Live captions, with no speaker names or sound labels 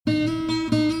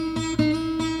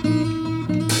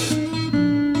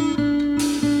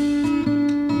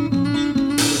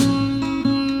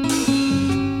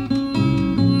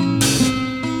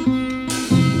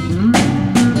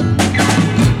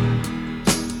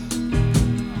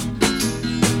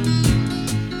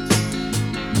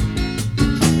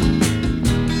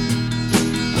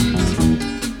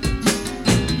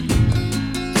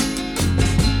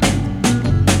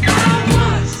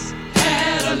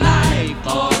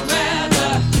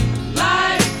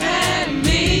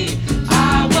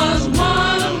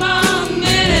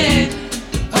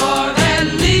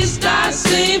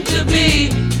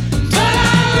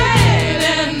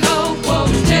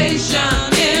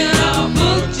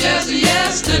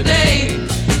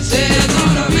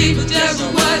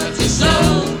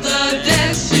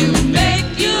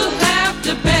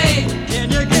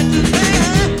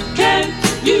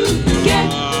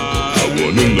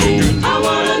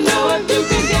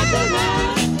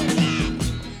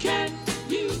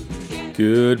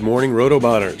Good morning,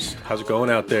 Rotobonners. How's it going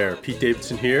out there? Pete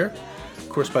Davidson here. Of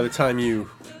course, by the time you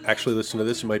actually listen to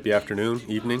this, it might be afternoon,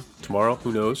 evening, tomorrow,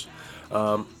 who knows.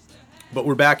 But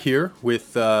we're back here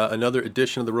with another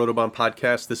edition of the Rotobon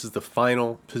podcast. This is the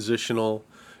final positional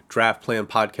draft plan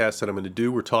podcast that I'm going to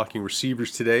do. We're talking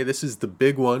receivers today. This is the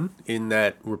big one in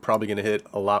that we're probably going to hit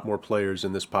a lot more players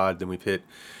in this pod than we've hit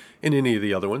in any of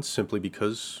the other ones, simply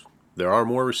because there are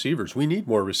more receivers. We need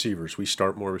more receivers. We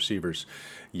start more receivers.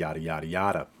 Yada, yada,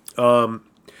 yada.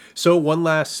 So one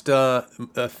last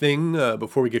thing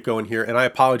before we get going here, and I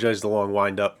apologize the long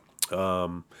wind-up.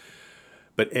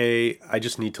 But A, I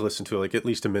just need to listen to like at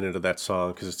least a minute of that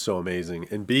song because it's so amazing.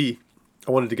 And B,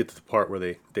 I wanted to get to the part where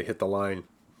they hit the line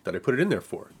that I put it in there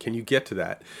for. Can you get to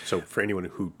that? So for anyone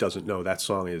who doesn't know, that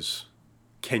song is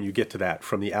Can You Get to That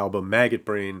from the album Maggot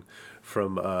Brain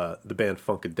from the band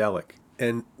Funkadelic.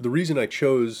 And the reason I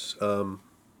chose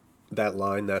that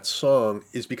line, that song,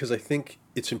 is because I think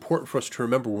it's important for us to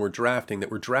remember when we're drafting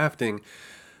that we're drafting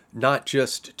not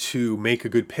just to make a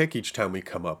good pick each time we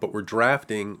come up, but we're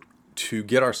drafting to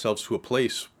get ourselves to a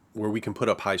place where we can put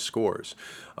up high scores.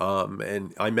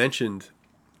 And I mentioned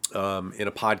in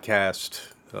a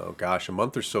podcast, a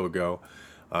month or so ago,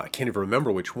 I can't even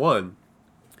remember which one,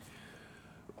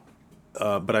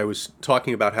 but I was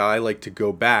talking about how I like to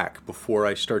go back before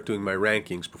I start doing my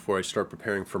rankings, before I start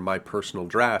preparing for my personal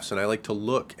drafts, and I like to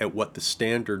look at what the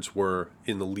standards were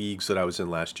in the leagues that I was in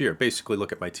last year. Basically,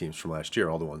 look at my teams from last year,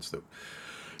 all the ones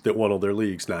that won all their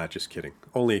leagues. Nah, just kidding.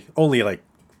 Only like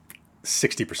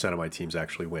 60% of my teams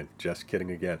actually win. Just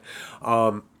kidding again.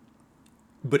 But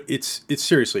it's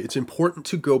seriously, it's important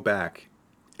to go back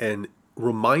and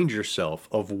remind yourself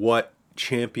of what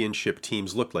championship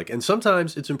teams look like. And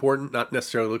sometimes it's important not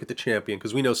necessarily look at the champion,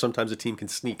 because we know sometimes a team can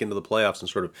sneak into the playoffs and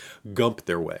sort of gump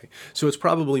their way. So it's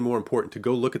probably more important to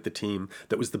go look at the team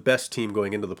that was the best team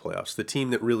going into the playoffs, the team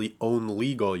that really owned the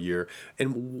league all year,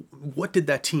 and what did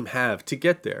that team have to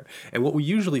get there? And what we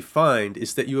usually find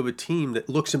is that you have a team that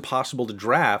looks impossible to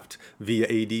draft via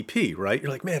ADP, right?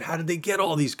 You're like, man, how did they get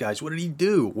all these guys? What did he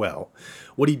do? Well,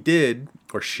 what he did,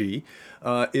 or she,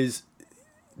 is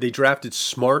they drafted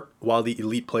smart while the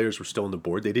elite players were still on the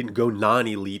board. They didn't go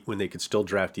non-elite when they could still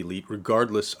draft elite,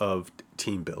 regardless of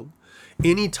team build.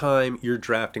 Anytime you're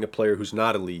drafting a player who's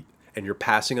not elite and you're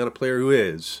passing on a player who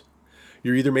is,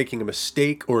 you're either making a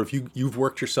mistake or if you've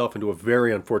worked yourself into a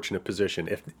very unfortunate position,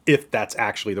 if that's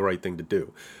actually the right thing to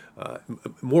do.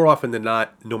 More often than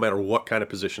not, no matter what kind of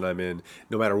position I'm in,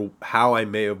 no matter how I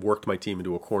may have worked my team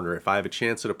into a corner, if I have a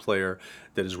chance at a player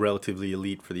that is relatively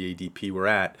elite for the ADP we're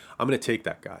at, I'm going to take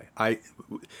that guy.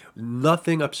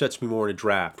 Nothing upsets me more in a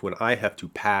draft when I have to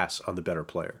pass on the better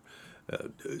player.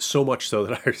 So much so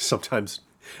that I sometimes,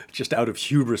 just out of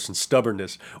hubris and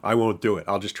stubbornness, I won't do it.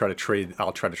 I'll just try to trade.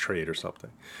 I'll try to trade or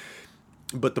something.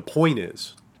 But the point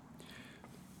is,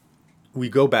 we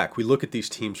go back, we look at these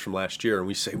teams from last year, and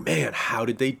we say, man, how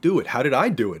did they do it? How did I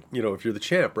do it? If you're the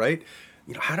champ, right?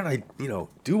 How did I,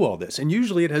 do all this? And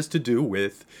usually it has to do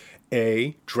with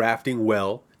A, drafting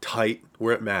well, tight,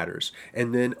 where it matters,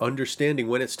 and then understanding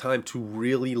when it's time to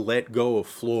really let go of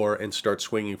floor and start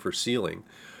swinging for ceiling.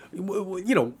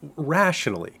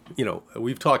 Rationally.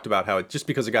 We've talked about how just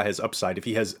because a guy has upside, if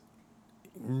he has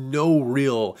no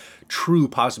real true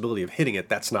possibility of hitting it,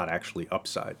 that's not actually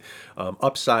upside.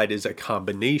 Upside is a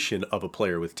combination of a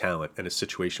player with talent and a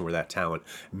situation where that talent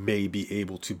may be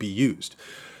able to be used.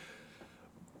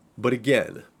 But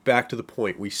again, back to the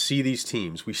point, we see these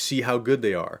teams, we see how good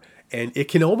they are, and it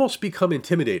can almost become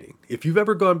intimidating. If you've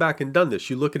ever gone back and done this,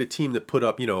 you look at a team that put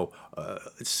up,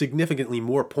 significantly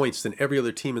more points than every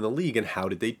other team in the league, and how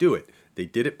did they do it? They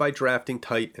did it by drafting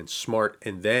tight and smart,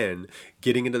 and then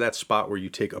getting into that spot where you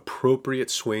take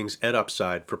appropriate swings at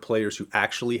upside for players who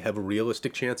actually have a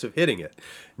realistic chance of hitting it.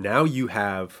 Now you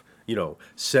have,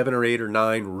 7 or 8 or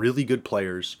 9 really good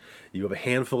players. You have a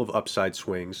handful of upside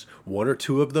swings, 1 or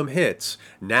 2 of them hits.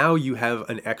 Now you have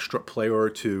an extra player or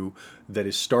 2 that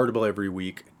is startable every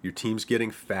week. Your team's getting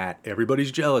fat.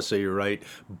 Everybody's jealous of you, right?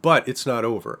 But it's not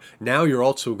over. Now you're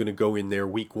also going to go in there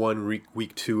week 1,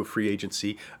 week 2 of free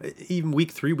agency, even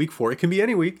week 3, week 4. It can be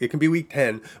any week. It can be week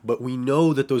 10. But we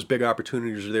know that those big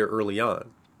opportunities are there early on.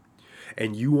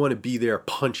 And you want to be there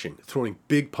punching, throwing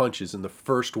big punches in the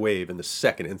first wave and the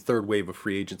second and third wave of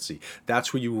free agency.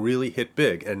 That's where you really hit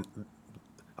big. And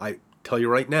I tell you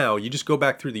right now, you just go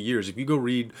back through the years. If you go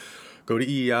to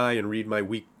EEI and read my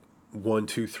week 1,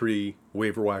 2, 3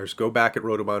 waiver wires, go back at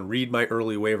Rotobon, read my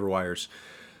early waiver wires.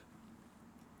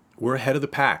 We're ahead of the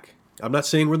pack. I'm not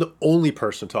saying we're the only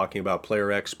person talking about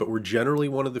player X, but we're generally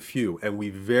one of the few, and we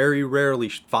very rarely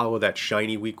follow that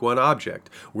shiny week one object.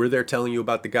 We're there telling you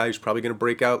about the guy who's probably going to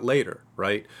break out later,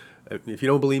 right? If you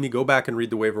don't believe me, go back and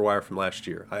read the waiver wire from last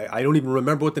year. I don't even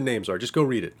remember what the names are. Just go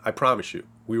read it. I promise you,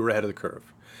 we were ahead of the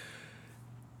curve.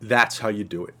 That's how you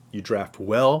do it. You draft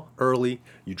well early,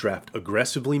 you draft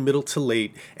aggressively middle to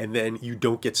late, and then you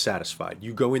don't get satisfied.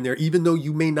 You go in there, even though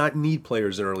you may not need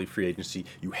players in early free agency,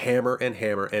 you hammer and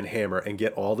hammer and hammer and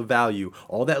get all the value,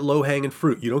 all that low-hanging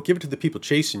fruit. You don't give it to the people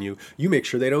chasing you. You make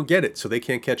sure they don't get it so they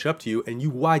can't catch up to you, and you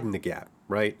widen the gap,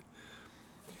 right?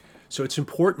 So it's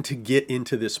important to get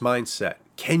into this mindset.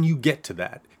 Can you get to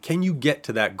that? Can you get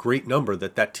to that great number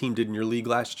that team did in your league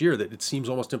last year that it seems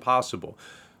almost impossible?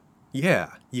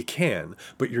 Yeah, you can,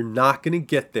 but you're not going to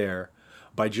get there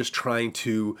by just trying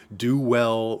to do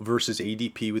well versus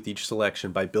ADP with each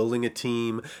selection, by building a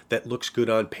team that looks good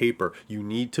on paper. You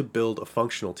need to build a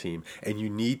functional team, and you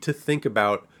need to think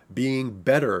about being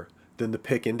better than the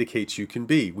pick indicates you can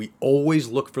be. We always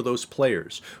look for those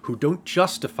players who don't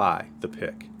justify the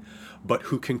pick, but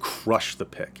who can crush the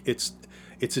pick. It's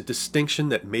a distinction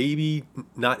that maybe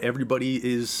not everybody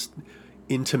is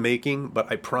into making, but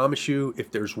I promise you,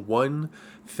 if there's one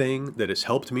thing that has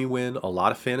helped me win a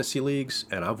lot of fantasy leagues,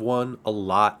 and I've won a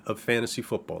lot of fantasy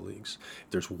football leagues,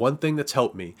 if there's one thing that's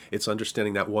helped me, it's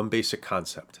understanding that one basic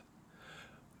concept.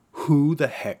 Who the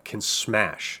heck can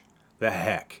smash the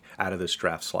heck out of this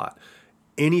draft slot?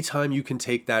 Anytime you can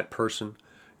take that person,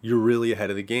 you're really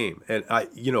ahead of the game. And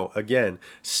again,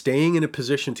 staying in a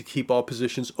position to keep all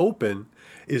positions open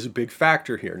is a big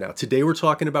factor here. Now, today we're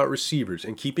talking about receivers,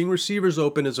 and keeping receivers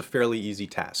open is a fairly easy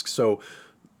task. So,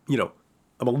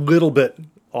 I'm a little bit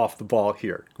off the ball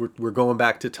here. We're going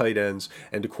back to tight ends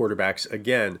and to quarterbacks.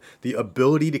 Again, the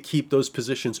ability to keep those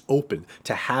positions open,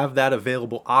 to have that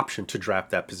available option to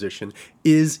draft that position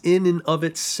is in and of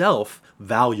itself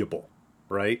valuable,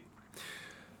 right?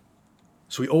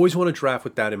 So we always want to draft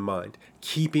with that in mind,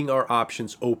 keeping our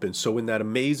options open. So when that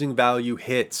amazing value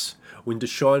hits, when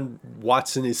Deshaun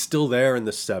Watson is still there in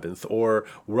the 7th, or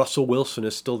Russell Wilson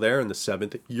is still there in the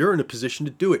 7th, you're in a position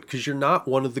to do it because you're not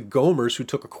one of the gomers who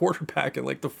took a quarterback in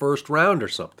like the first round or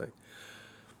something.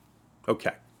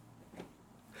 Okay.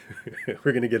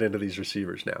 We're going to get into these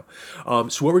receivers now.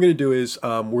 So what we're going to do is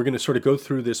we're going to sort of go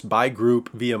through this by group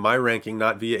via my ranking,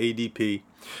 not via ADP.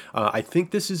 I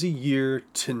think this is a year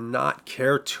to not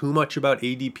care too much about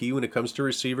ADP when it comes to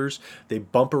receivers. They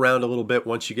bump around a little bit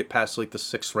once you get past like the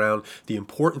 6th round. The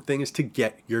important thing is to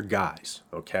get your guys,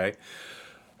 okay?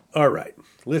 All right,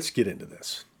 let's get into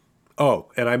this. Oh,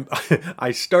 and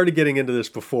I started getting into this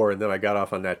before, and then I got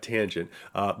off on that tangent.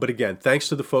 But again, thanks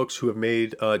to the folks who have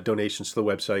made donations to the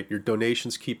website. Your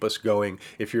donations keep us going.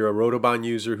 If you're a Rotobahn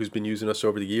user who's been using us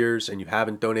over the years and you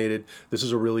haven't donated, this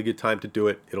is a really good time to do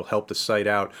it. It'll help the site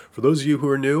out. For those of you who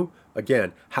are new,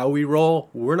 again, how we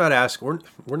roll, we're not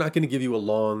going to give you a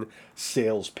long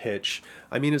sales pitch.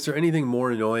 I mean, is there anything more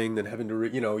annoying than having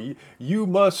to, you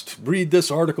must read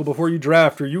this article before you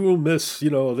draft, or you will miss,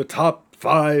 the top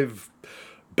 5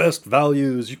 best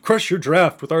values. You crush your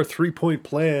draft with our 3-point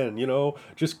plan,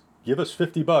 just give us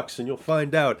 $50 and you'll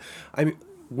find out. I mean,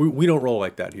 we don't roll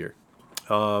like that here.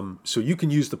 So you can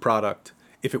use the product.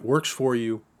 If it works for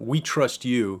you, we trust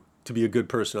you to be a good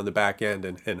person on the back end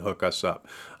and hook us up.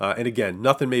 And again,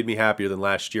 nothing made me happier than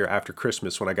last year after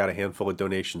Christmas when I got a handful of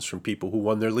donations from people who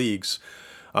won their leagues,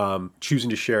 choosing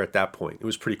to share at that point. It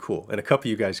was pretty cool. And a couple of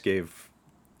you guys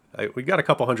we got a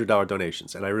couple $100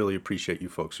 donations, and I really appreciate you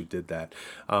folks who did that.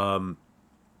 You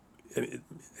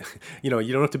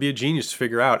don't have to be a genius to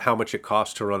figure out how much it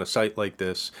costs to run a site like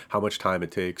this, how much time it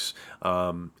takes.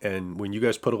 And when you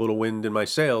guys put a little wind in my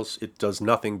sails, it does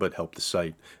nothing but help the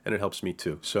site, and it helps me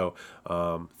too. So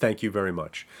thank you very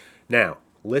much. Now,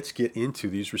 let's get into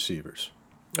these receivers.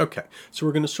 Okay, so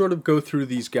we're going to sort of go through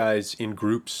these guys in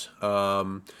groups.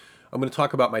 I'm going to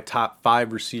talk about my top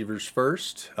 5 receivers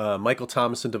first. Michael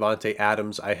Thomas and Davante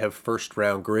Adams, I have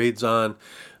first-round grades on.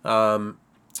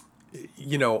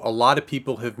 A lot of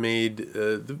people have made,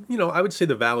 I would say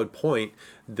the valid point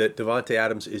that Davante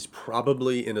Adams is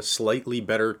probably in a slightly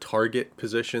better target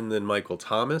position than Michael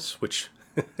Thomas, which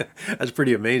that's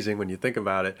pretty amazing when you think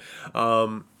about it.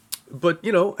 But,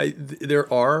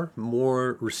 there are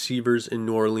more receivers in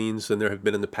New Orleans than there have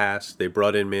been in the past. They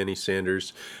brought in Manny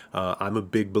Sanders. I'm a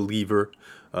big believer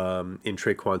in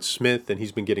Traquan Smith, and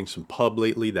he's been getting some pub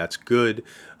lately. That's good,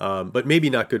 but maybe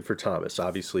not good for Thomas.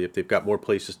 Obviously, if they've got more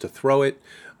places to throw it,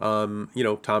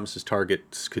 Thomas's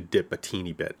targets could dip a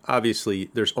teeny bit. Obviously,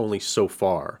 there's only so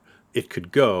far it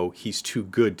could go, he's too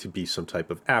good to be some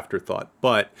type of afterthought.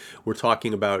 But we're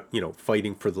talking about,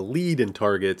 fighting for the lead in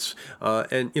targets.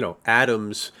 And,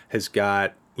 Adams has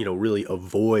got, really a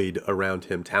void around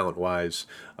him talent-wise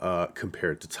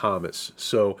compared to Thomas.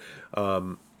 So,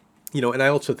 and I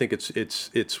also think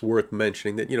it's worth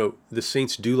mentioning that, the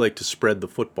Saints do like to spread the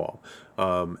football.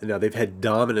 Now, they've had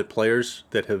dominant players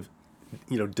that have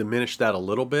diminish that a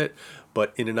little bit,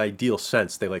 but in an ideal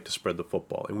sense, they like to spread the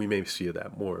football, and we may see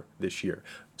that more this year.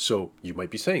 So you might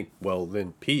be saying, well,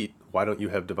 then, Pete, why don't you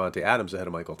have Davante Adams ahead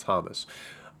of Michael Thomas?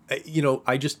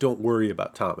 I just don't worry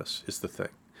about Thomas, is the thing.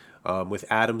 With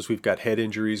Adams, we've got head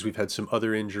injuries. We've had some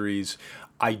other injuries.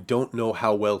 I don't know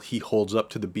how well he holds up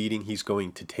to the beating he's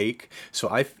going to take. So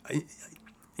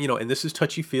and this is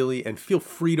touchy-feely, and feel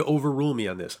free to overrule me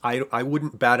on this. I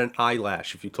wouldn't bat an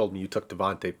eyelash if you told me you took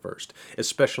Devontae first,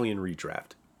 especially in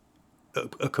redraft.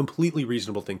 A completely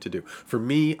reasonable thing to do. For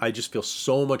me, I just feel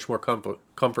so much more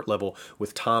comfort level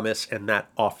with Thomas and that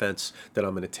offense that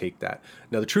I'm going to take that.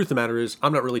 Now, the truth of the matter is,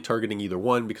 I'm not really targeting either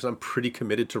one because I'm pretty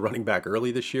committed to running back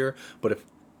early this year. But if,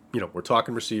 we're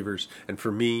talking receivers, and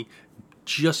for me,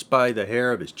 just by the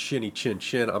hair of his chin,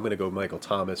 I'm going to go Michael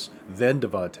Thomas, then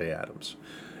Davante Adams.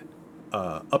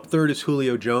 Up third is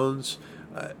Julio Jones.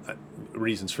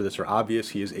 Reasons for this are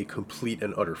obvious. He is a complete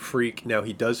and utter freak. Now,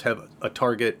 he does have a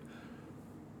target,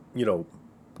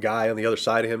 guy on the other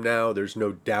side of him now. There's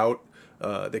no doubt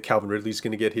that Calvin Ridley's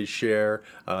going to get his share.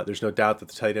 There's no doubt that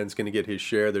the tight end's going to get his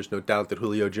share. There's no doubt that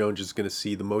Julio Jones is going to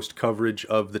see the most coverage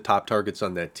of the top targets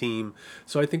on that team.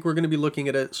 So I think we're going to be looking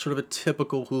at a sort of a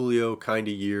typical Julio kind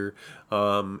of year.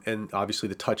 And obviously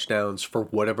the touchdowns, for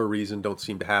whatever reason, don't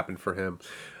seem to happen for him.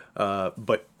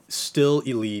 But still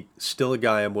elite, still a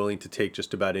guy I'm willing to take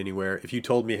just about anywhere. If you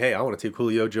told me, hey, I want to take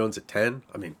Julio Jones at 10,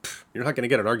 I mean, you're not going to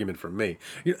get an argument from me.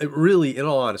 Really, in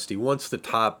all honesty, once the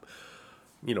top,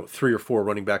 3 or 4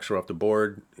 running backs are off the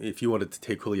board, if you wanted to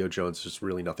take Julio Jones, there's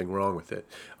really nothing wrong with it.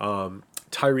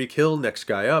 Tyreek Hill, next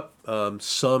guy up.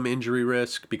 Some injury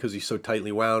risk because he's so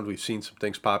tightly wound. We've seen some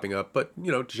things popping up, but,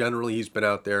 generally he's been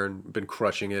out there and been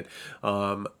crushing it.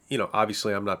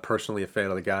 Obviously I'm not personally a fan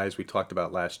of the guys we talked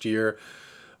about last year.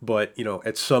 But,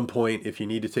 at some point, if you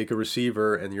need to take a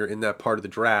receiver and you're in that part of the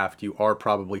draft, you are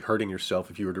probably hurting yourself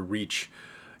if you were to reach,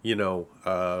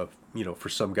 for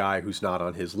some guy who's not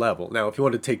on his level. Now, if you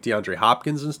want to take DeAndre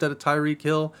Hopkins instead of Tyreek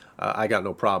Hill, I got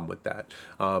no problem with that.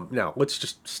 Now, let's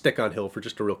just stick on Hill for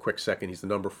just a real quick second. He's the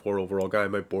number 4 overall guy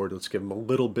on my board. Let's give him a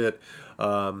little bit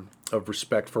of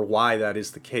respect for why that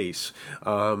is the case.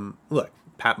 Look.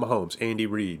 Pat Mahomes, Andy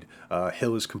Reid.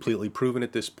 Hill is completely proven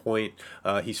at this point.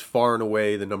 He's far and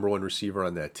away the number 1 receiver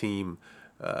on that team.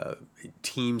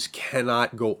 Teams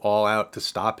cannot go all out to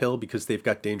stop Hill because they've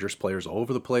got dangerous players all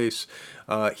over the place.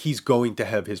 He's going to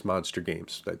have his monster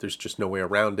games. There's just no way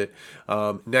around it.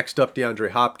 Next up,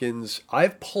 DeAndre Hopkins.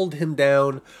 I've pulled him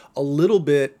down a little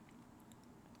bit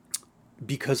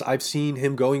because I've seen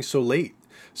him going so late.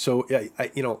 So,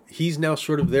 he's now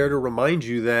sort of there to remind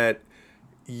you that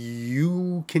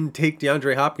you can take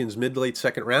DeAndre Hopkins mid to late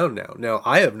second round now. Now,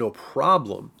 I have no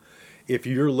problem if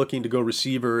you're looking to go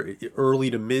receiver early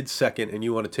to mid second and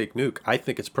you want to take Nuke. I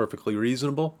think it's perfectly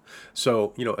reasonable.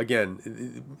 So,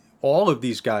 again, all of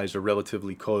these guys are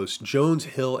relatively close. Jones,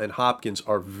 Hill, and Hopkins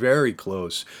are very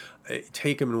close.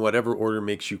 Take them in whatever order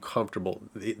makes you comfortable.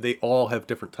 They all have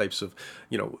different types of,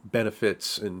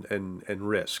 benefits and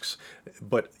risks.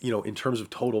 But, in terms of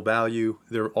total value,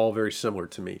 they're all very similar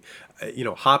to me.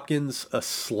 Hopkins, a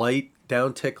slight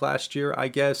downtick last year, I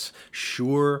guess.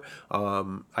 Sure.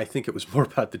 I think it was more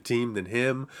about the team than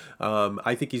him.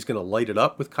 I think he's going to light it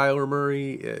up with Kyler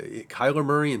Murray. Kyler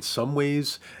Murray, in some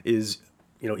ways, is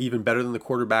even better than the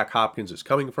quarterback Hopkins is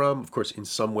coming from. Of course, in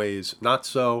some ways, not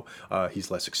so. He's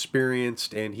less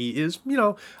experienced, and he is,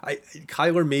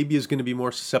 Kyler maybe is going to be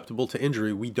more susceptible to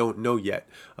injury. We don't know yet.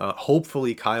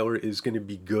 Hopefully, Kyler is going to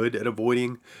be good at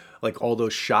avoiding all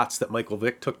those shots that Michael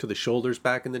Vick took to the shoulders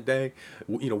back in the day.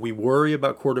 We worry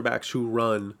about quarterbacks who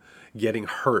run getting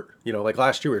hurt. Like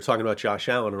last year we were talking about Josh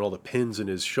Allen and all the pins in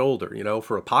his shoulder.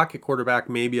 For a pocket quarterback,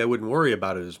 maybe I wouldn't worry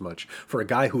about it as much. For a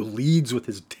guy who leads with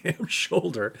his damn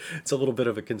shoulder, it's a little bit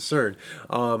of a concern.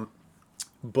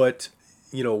 But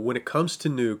when it comes to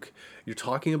Nuke, you're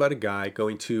talking about a guy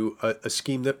going to a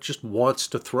scheme that just wants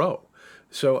to throw.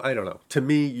 So, I don't know. To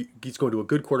me, he's going to a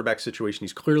good quarterback situation.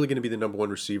 He's clearly going to be the number 1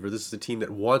 receiver. This is a team that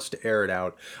wants to air it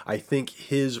out. I think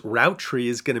his route tree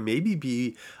is going to maybe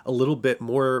be a little bit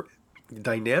more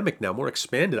dynamic now, more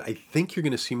expanded. I think you're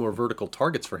going to see more vertical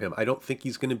targets for him. I don't think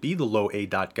he's going to be the low A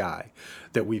dot guy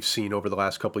that we've seen over the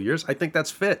last couple of years. I think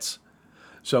that's Fitz.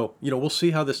 So, we'll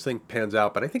see how this thing pans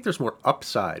out, but I think there's more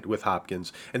upside with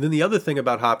Hopkins. And then the other thing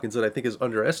about Hopkins that I think is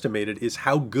underestimated is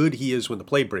how good he is when the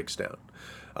play breaks down.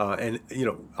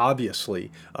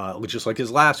 Obviously, just like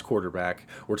his last quarterback,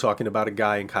 we're talking about a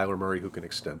guy in Kyler Murray who can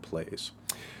extend plays.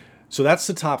 So that's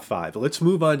the top five. Let's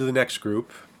move on to the next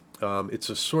group.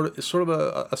 It's sort of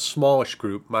a smallish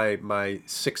group. My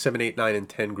 6, 7, 8, 9, and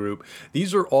 10 group.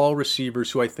 These are all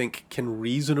receivers who I think can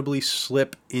reasonably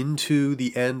slip into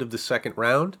the end of the second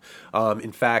round.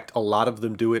 In fact, a lot of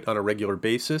them do it on a regular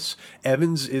basis.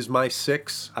 Evans is my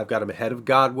 6. I've got him ahead of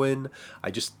Godwin.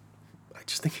 I just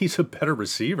think he's a better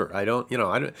receiver.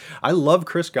 I love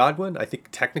Chris Godwin. I think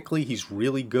technically he's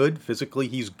really good. Physically,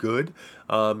 he's good.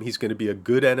 He's going to be a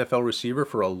good NFL receiver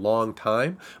for a long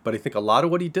time. But I think a lot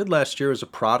of what he did last year is a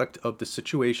product of the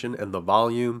situation and the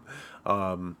volume.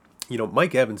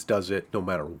 Mike Evans does it no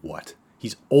matter what.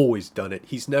 He's always done it.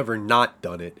 He's never not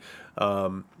done it.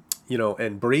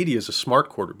 And Brady is a smart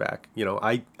quarterback.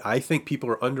 I think people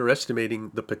are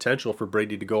underestimating the potential for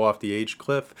Brady to go off the age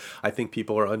cliff. I think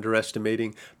people are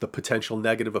underestimating the potential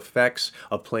negative effects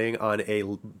of playing on a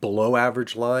below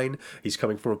average line. He's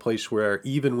coming from a place where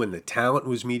even when the talent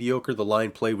was mediocre, the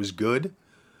line play was good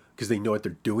because they know what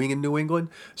they're doing in New England.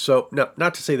 So, no,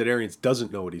 not to say that Arians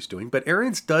doesn't know what he's doing, but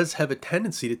Arians does have a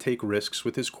tendency to take risks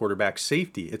with his quarterback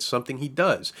safety. It's something he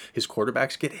does. His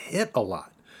quarterbacks get hit a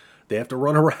lot. They have to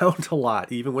run around a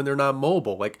lot, even when they're not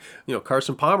mobile. Like,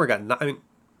 Carson Palmer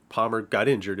Palmer got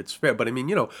injured, it's fair. But,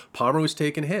 Palmer was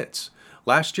taking hits.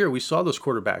 Last year, we saw those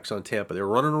quarterbacks on Tampa. They were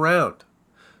running around.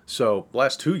 So,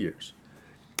 last 2 years.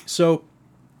 So,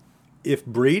 if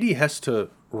Brady has to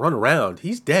run around,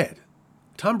 he's dead.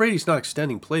 Tom Brady's not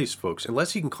extending plays, folks.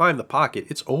 Unless he can climb the pocket,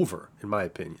 it's over, in my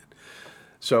opinion.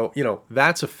 So,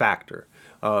 that's a factor.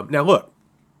 Now, look.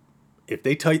 If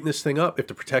they tighten this thing up, if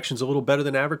the protection's a little better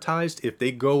than advertised, if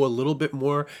they go a little bit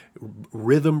more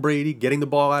rhythm Brady, getting the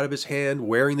ball out of his hand,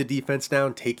 wearing the defense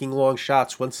down, taking long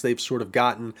shots once they've sort of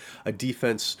gotten a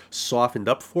defense softened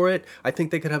up for it, I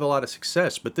think they could have a lot of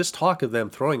success. But this talk of them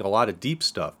throwing a lot of deep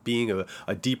stuff, being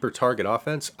a deeper target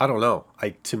offense, I don't know.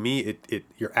 To me,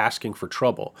 you're asking for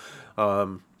trouble.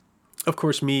 Of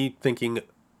course, me thinking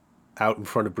out in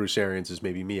front of Bruce Arians is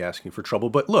maybe me asking for trouble.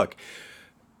 But look,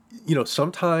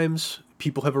 sometimes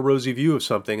people have a rosy view of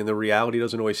something and the reality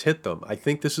doesn't always hit them. I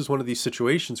think this is one of these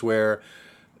situations where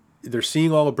they're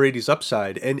seeing all of Brady's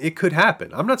upside, and it could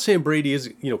happen. I'm not saying Brady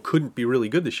couldn't be really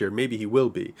good this year. Maybe he will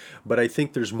be. But I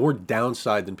think there's more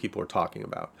downside than people are talking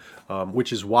about,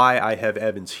 which is why I have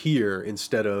Evans here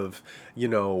instead of,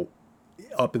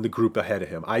 up in the group ahead of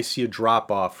him. I see a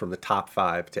drop-off from the top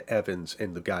 5 to Evans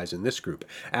and the guys in this group.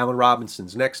 Allen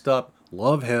Robinson's next up.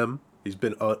 Love him. He's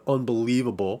been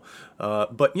unbelievable.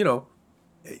 But,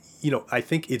 I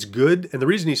think it's good. And the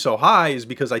reason he's so high is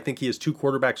because I think he has 2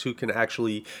 quarterbacks who can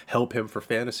actually help him for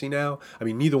fantasy now. I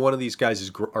mean, neither one of these guys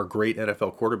are great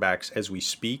NFL quarterbacks as we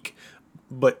speak,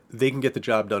 but they can get the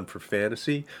job done for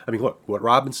fantasy. I mean, look, what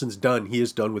Robinson's done, he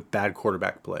has done with bad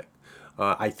quarterback play.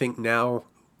 I think now,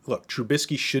 look,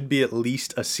 Trubisky should be at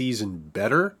least a season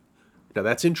better. Now,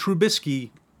 that's in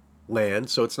Trubisky land,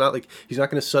 so it's not like he's not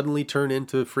going to suddenly turn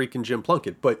into freaking Jim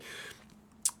Plunkett, but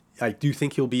I do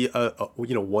think he'll be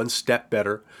one step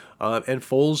better, and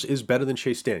Foles is better than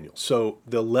Chase Daniels. So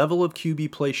the level of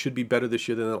QB play should be better this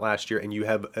year than last year, and you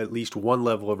have at least one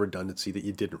level of redundancy that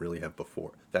you didn't really have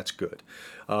before. That's good.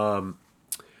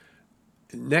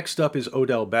 Next up is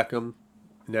Odell Beckham.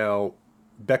 Now,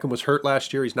 Beckham was hurt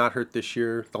last year. He's not hurt this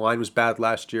year. The line was bad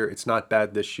last year. It's not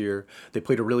bad this year. They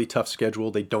played a really tough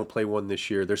schedule. They don't play one this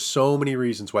year. There's so many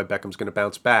reasons why Beckham's going to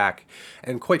bounce back.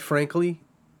 And quite frankly,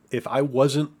 if I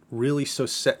wasn't really so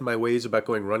set in my ways about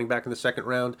going running back in the second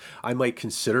round, I might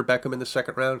consider Beckham in the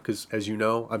second round because, as you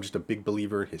know, I'm just a big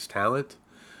believer in his talent.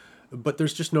 But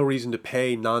there's just no reason to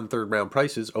pay non-third round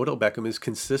prices. Odell Beckham is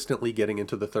consistently getting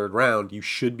into the third round. You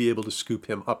should be able to scoop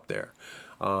him up there.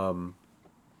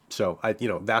 So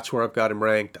that's where I've got him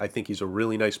ranked. I think he's a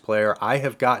really nice player. I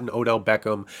have gotten Odell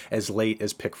Beckham as late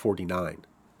as pick 49.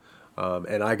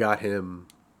 And I got him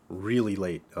really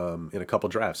late in a couple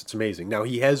drafts. It's amazing. Now,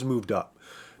 he has moved up.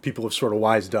 People have sort of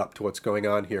wised up to what's going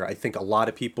on here. I think a lot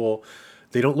of people,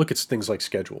 they don't look at things like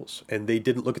schedules, and they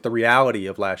didn't look at the reality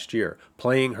of last year.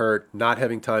 Playing hurt, not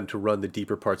having time to run the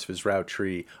deeper parts of his route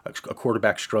tree, a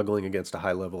quarterback struggling against a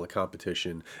high level of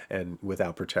competition and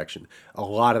without protection. A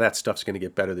lot of that stuff's going to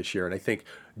get better this year, and I think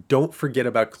don't forget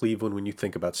about Cleveland when you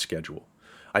think about schedule.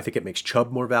 I think it makes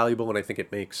Chubb more valuable, and I think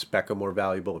it makes Beckham more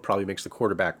valuable. It probably makes the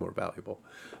quarterback more valuable.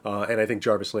 And I think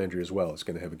Jarvis Landry as well is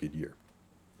going to have a good year.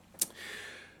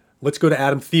 Let's go to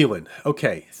Adam Thielen.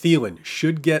 Okay, Thielen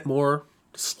should get more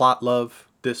slot love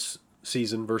this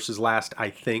season versus last, I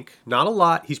think. Not a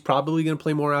lot. He's probably going to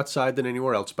play more outside than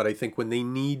anywhere else, but I think when they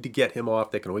need to get him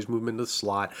off, they can always move him into the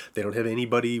slot. They don't have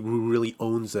anybody who really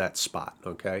owns that spot,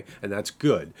 okay? And that's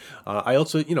good. I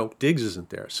also, Diggs isn't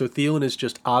there. So Thielen is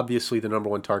just obviously the number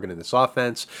one target in this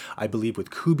offense. I believe with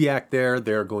Kubiak there,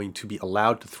 they're going to be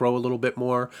allowed to throw a little bit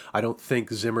more. I don't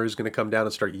think Zimmer is going to come down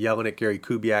and start yelling at Gary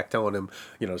Kubiak, telling him,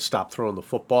 stop throwing the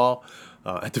football.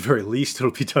 At the very least,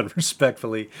 it'll be done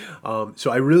respectfully.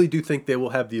 So I really do think they will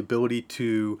have the ability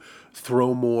to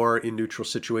throw more in neutral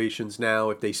situations now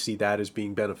if they see that as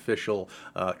being beneficial.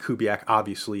 Kubiak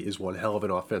obviously is one hell of an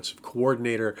offensive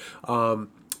coordinator. And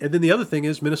then the other thing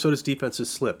is Minnesota's defense has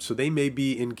slipped. So they may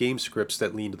be in game scripts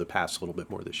that lean to the pass a little bit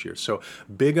more this year. So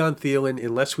big on Thielen.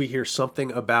 Unless we hear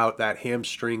something about that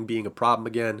hamstring being a problem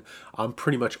again, I'm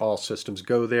pretty much all systems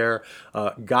go there.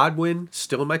 Godwin,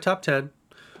 still in my top 10.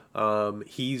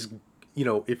 He's,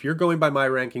 if you're going by my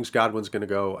rankings, Godwin's going to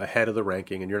go ahead of the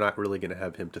ranking, and you're not really going to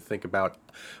have him to think about.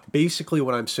 Basically,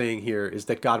 what I'm saying here is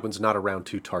that Godwin's not a round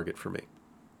 2 target for me.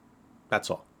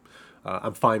 That's all.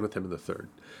 I'm fine with him in the third.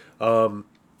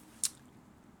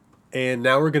 And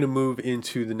now we're going to move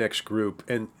into the next group.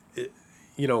 And,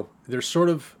 there's sort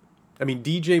of,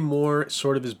 DJ Moore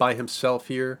sort of is by himself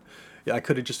here. I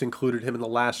could have just included him in the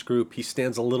last group. He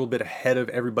stands a little bit ahead of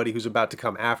everybody who's about to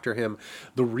come after him.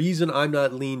 The reason I'm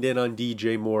not leaned in on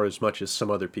DJ Moore as much as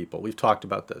some other people, we've talked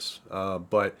about this,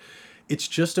 but it's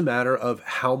just a matter of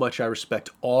how much I respect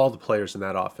all the players in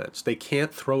that offense. They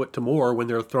can't throw it to Moore when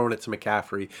they're throwing it to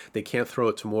McCaffrey. They can't throw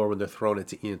it to Moore when they're throwing it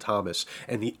to Ian Thomas.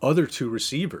 And the other two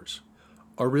receivers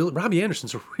are really, Robbie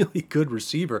Anderson's a really good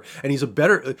receiver,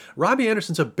 and Robbie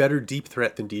Anderson's a better deep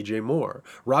threat than DJ Moore.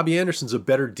 Robbie Anderson's a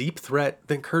better deep threat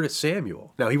than Curtis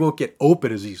Samuel. Now, he won't get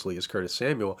open as easily as Curtis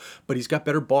Samuel, but he's got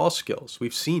better ball skills.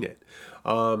 We've seen it.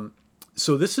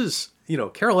 So this is,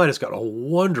 Carolina's got a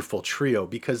wonderful trio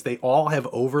because they all have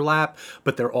overlap,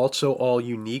 but they're also all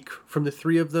unique from the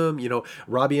three of them.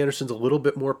 Robbie Anderson's a little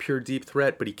bit more pure deep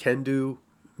threat, but he can do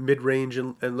mid-range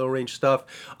and low-range stuff.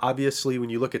 Obviously,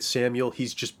 when you look at Samuel,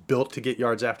 he's just built to get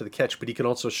yards after the catch, but he can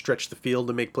also stretch the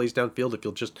field and make plays downfield if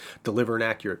he'll just deliver an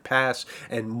accurate pass.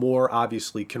 And Moore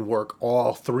obviously can work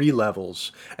all three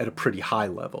levels at a pretty high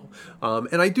level.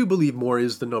 And I do believe Moore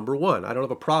is the number one. I don't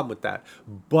have a problem with that.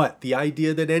 But the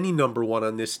idea that any number one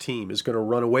on this team is going to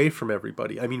run away from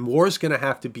everybody, Moore's going to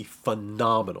have to be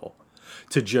phenomenal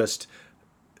to just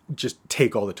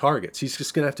take all the targets. He's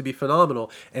just going to have to be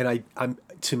phenomenal. And I'm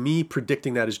to me,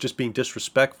 predicting that is just being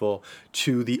disrespectful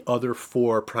to the other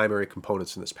four primary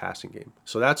components in this passing game.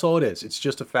 So that's all it is. It's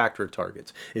just a factor of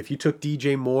targets. If you took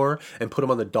DJ Moore and put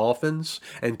him on the Dolphins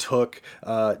and took,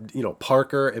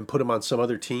 Parker and put him on some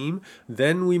other team,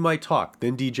 then we might talk.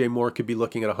 Then DJ Moore could be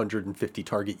looking at 150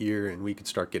 target year, and we could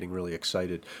start getting really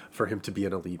excited for him to be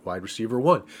an elite wide receiver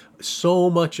one. So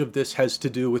much of this has to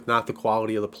do with not the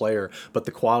quality of the player, but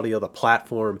the quality of the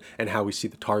platform and how we see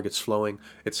the targets flowing.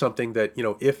 It's something that,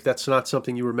 if that's not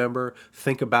something you remember,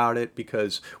 think about it,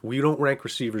 because we don't rank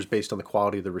receivers based on the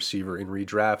quality of the receiver in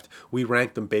redraft. We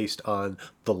rank them based on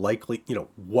the likely,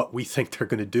 what we think they're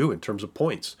going to do in terms of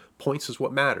points. Points is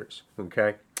what matters,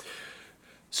 okay?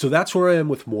 So that's where I am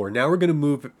with Moore. Now we're going to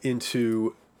move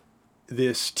into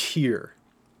this tier.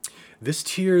 This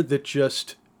tier that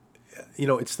just,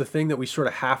 it's the thing that we sort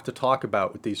of have to talk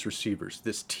about with these receivers.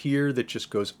 This tier that just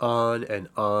goes on and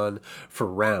on for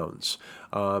rounds.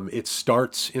 It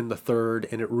starts in the third,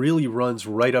 and it really runs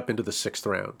right up into the sixth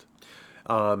round.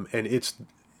 And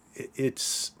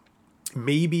it's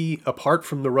maybe apart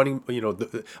from the running,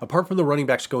 apart from the running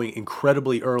backs going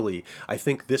incredibly early, I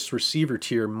think this receiver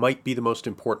tier might be the most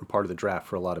important part of the draft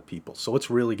for a lot of people. So let's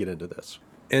really get into this.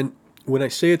 And when I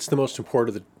say it's the most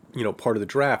important part of the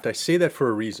draft, I say that for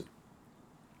a reason.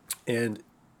 And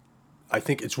I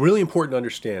think it's really important to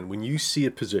understand when you see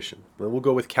a position. And we'll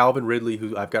go with Calvin Ridley,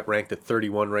 who I've got ranked at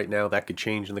 31 right now. That could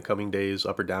change in the coming days,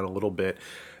 up or down a little bit.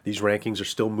 These rankings are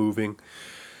still moving.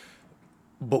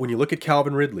 But when you look at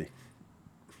Calvin Ridley,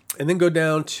 and then go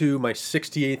down to my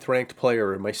 68th ranked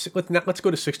player, let's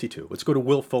go to 62. Let's go to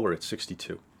Will Fuller at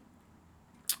 62.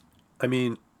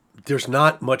 There's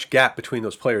not much gap between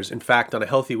those players. In fact, on a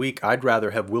healthy week, I'd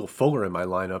rather have Will Fuller in my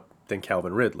lineup than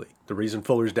Calvin Ridley. The reason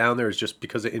Fuller's down there is just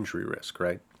because of injury risk,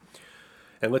 right?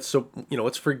 And let's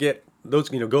forget those,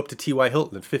 go up to T.Y.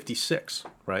 Hilton at 56,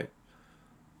 right?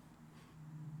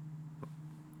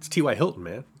 It's T.Y. Hilton,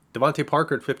 man. Devontae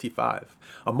Parker at 55.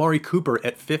 Amari Cooper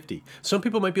at 50. Some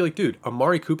people might be like, dude,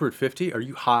 Amari Cooper at 50? Are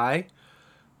you high?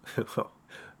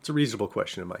 It's a reasonable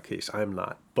question in my case. I'm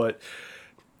not. But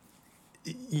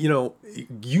you know,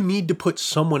 you need to put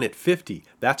someone at 50.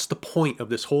 That's the point of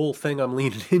this whole thing I'm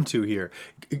leaning into here.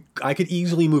 I could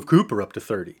easily move Cooper up to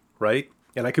 30, right?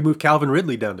 And I could move Calvin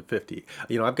Ridley down to 50.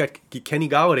 You know, I've got Kenny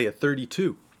Golladay at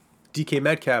 32, DK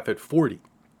Metcalf at 40.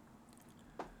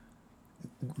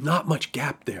 Not much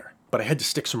gap there, but I had to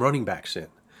stick some running backs in.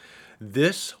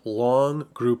 This long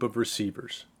group of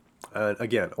receivers,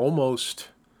 again, almost,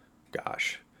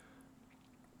 gosh,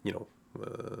 you know,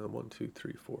 1, 2,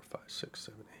 3, 4, 5, 6,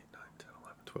 7, 8, 9, 10,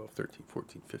 11, 12, 13,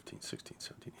 14, 15, 16,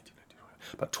 17, 18, 19,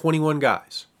 20, about 21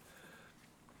 guys.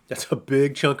 That's a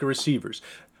big chunk of receivers.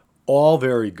 All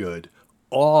very good.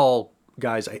 All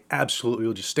guys I absolutely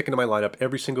will just stick into my lineup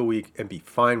every single week and be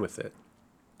fine with it.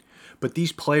 But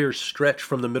these players stretch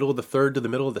from the middle of the third to the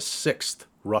middle of the sixth,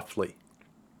 roughly,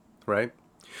 right?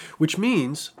 Which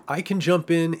means I can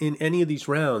jump in any of these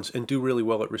rounds and do really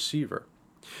well at receiver.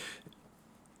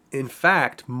 In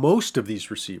fact, most of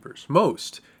these receivers,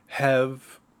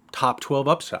 have top 12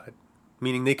 upside,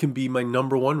 meaning they can be my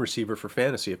number one receiver for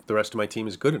fantasy if the rest of my team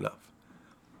is good enough.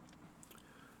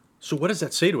 So what does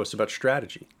that say to us about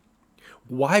strategy?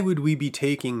 Why would we be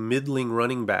taking middling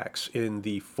running backs in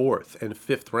the 4th and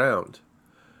 5th round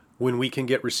when we can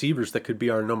get receivers that could be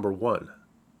our number one?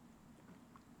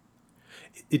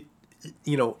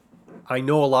 You know, I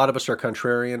know a lot of us are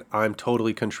contrarian. I'm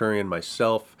totally contrarian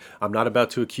myself. I'm not about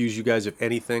to accuse you guys of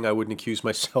anything I wouldn't accuse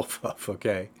myself of,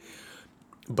 okay?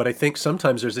 But I think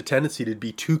sometimes there's a tendency to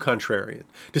be too contrarian,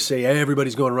 to say, hey,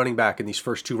 everybody's going running back in these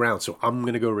first 2 rounds, so I'm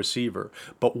going to go receiver.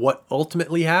 But what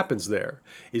ultimately happens there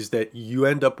is that you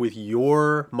end up with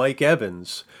your Mike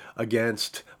Evans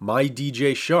against my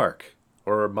DJ Shark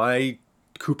or my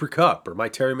Cooper Kupp or my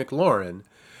Terry McLaurin.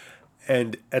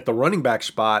 And at the running back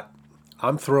spot,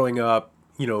 I'm throwing up,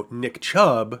 you know, Nick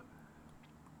Chubb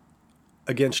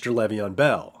against your Le'Veon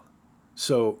Bell.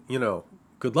 So, you know,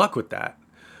 good luck with that.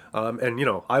 And, you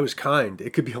know, I was kind.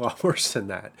 It could be a lot worse than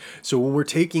that. So when we're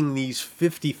taking these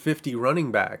 50-50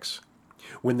 running backs,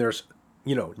 when there's,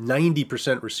 you know,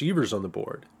 90% receivers on the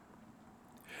board,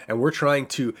 and we're trying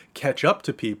to catch up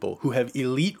to people who have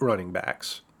elite running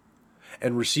backs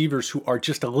and receivers who are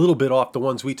just a little bit off the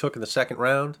ones we took in the 2nd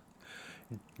round,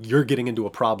 you're getting into a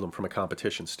problem from a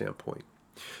competition standpoint.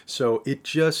 So it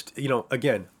just, you know,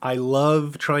 again, I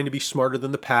love trying to be smarter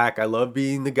than the pack. I love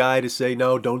being the guy to say,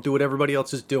 no, don't do what everybody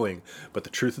else is doing. But the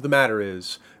truth of the matter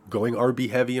is, going RB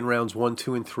heavy in rounds 1,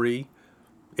 2, and 3,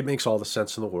 it makes all the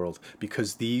sense in the world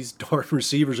because these darn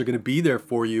receivers are going to be there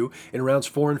for you in rounds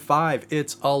 4 and 5.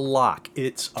 It's a lock.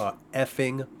 It's a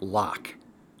effing lock.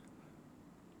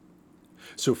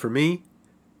 So for me,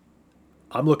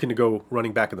 I'm looking to go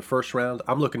running back in the 1st round.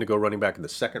 I'm looking to go running back in the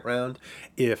 2nd round.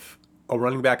 If a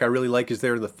running back I really like is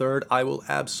there in the 3rd, I will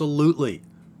absolutely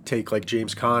take like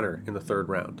James Conner in the 3rd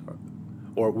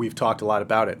round. Or we've talked a lot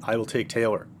about it. I will take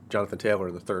Jonathan Taylor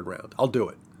in the 3rd round. I'll do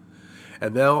it.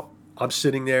 And now I'm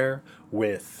sitting there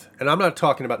with, and I'm not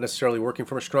talking about necessarily working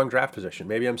from a strong draft position.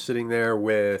 Maybe I'm sitting there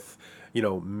with, you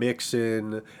know,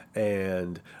 Mixon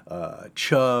and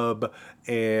Chubb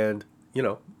and, you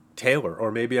know, Taylor,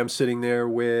 or maybe I'm sitting there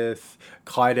with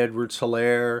Clyde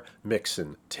Edwards-Helaire,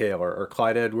 Mixon, Taylor, or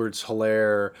Clyde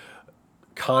Edwards-Helaire,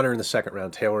 Connor in the 2nd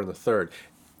round, Taylor in the 3rd.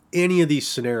 Any of these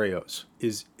scenarios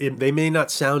they may not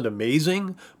sound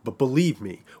amazing, but believe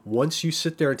me, once you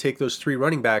sit there and take those 3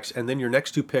 running backs, and then your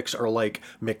next 2 picks are like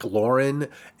McLaurin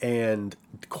and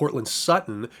Cortland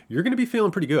Sutton, you're going to be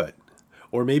feeling pretty good.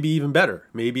 Or maybe even better.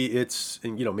 Maybe it's,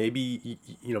 you know, maybe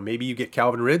you get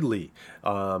Calvin Ridley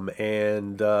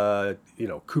and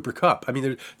Cooper Kupp. I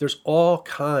mean, there's all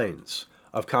kinds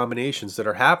of combinations that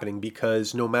are happening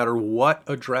because no matter what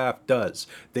a draft does,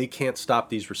 they can't stop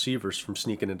these receivers from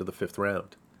sneaking into the 5th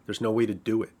round. There's no way to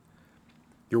do it.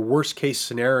 Your worst case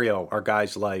scenario are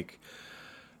guys like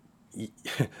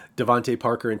Devontae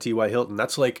Parker and T.Y. Hilton.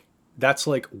 That's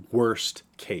like worst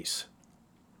case.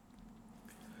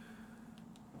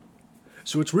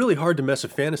 So it's really hard to mess a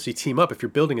fantasy team up if you're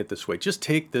building it this way. Just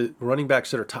take the running backs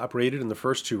that are top rated in the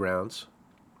first 2 rounds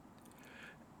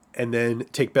and then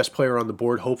take best player on the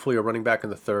board, hopefully a running back in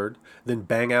the 3rd, then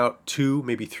bang out 2,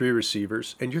 maybe 3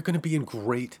 receivers, and you're going to be in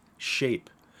great shape.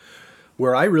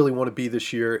 Where I really want to be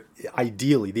this year,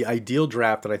 ideally, the ideal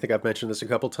draft, and I think I've mentioned this a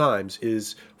couple times,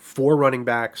 is 4 running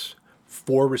backs,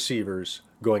 4 receivers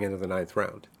going into the 9th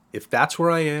round. If that's where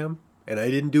I am, and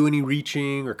I didn't do any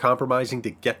reaching or compromising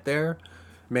to get there,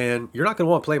 man, you're not going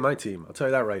to want to play my team. I'll tell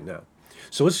you that right now.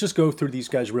 So let's just go through these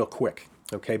guys real quick,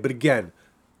 okay? But again,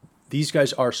 these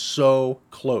guys are so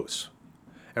close.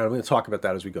 And I'm going to talk about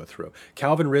that as we go through.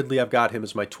 Calvin Ridley, I've got him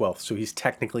as my 12th, so he's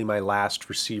technically my last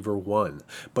receiver 1.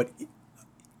 But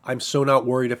I'm so not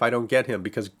worried if I don't get him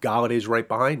because Galladay's right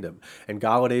behind him. And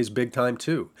Galladay's big time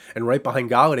too. And right behind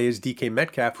Galladay is DK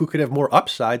Metcalf, who could have more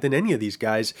upside than any of these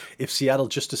guys if Seattle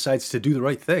just decides to do the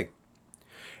right thing.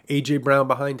 A.J. Brown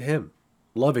behind him.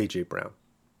 Love A.J. Brown.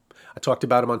 I talked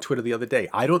about him on Twitter the other day.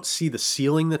 I don't see the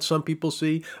ceiling that some people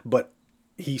see, but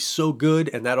he's so good,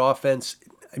 and that offense,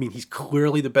 I mean, he's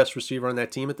clearly the best receiver on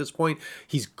that team at this point.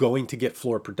 He's going to get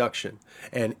floor production.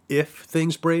 And if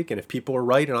things break, and if people are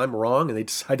right and I'm wrong, and they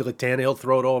decide to let Tannehill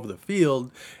throw it all over the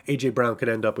field, A.J. Brown could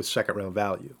end up with second-round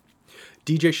value.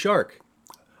 DJ Shark,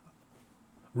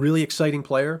 really exciting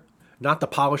player. Not the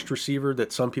polished receiver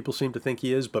that some people seem to think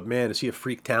he is, but man, is he a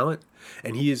freak talent?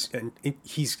 And he's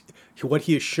what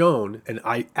he has shown, and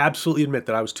I absolutely admit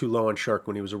that I was too low on Shark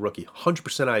when he was a rookie.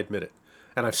 100% I admit it.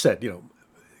 And I've said,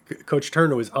 Coach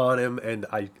Turner was on him, and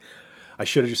I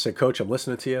should have just said, Coach, I'm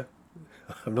listening to you.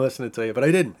 I'm listening to you, but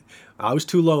I didn't. I was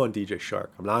too low on DJ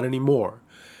Shark. I'm not anymore.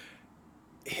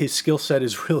 His skill set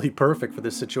is really perfect for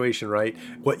this situation, right?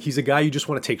 He's a guy you just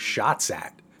want to take shots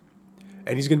at.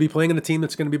 And he's going to be playing in a team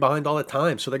that's going to be behind all the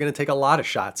time, so they're going to take a lot of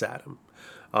shots at him.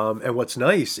 And what's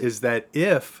nice is that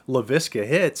if LaVisca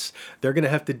hits, they're going to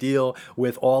have to deal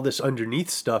with all this underneath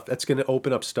stuff. That's going to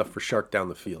open up stuff for Shark down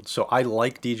the field. So I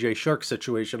like DJ Shark's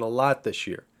situation a lot this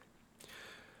year.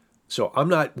 So I'm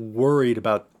not worried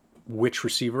about which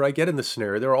receiver I get in this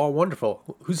scenario. They're all wonderful.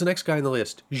 Who's the next guy on the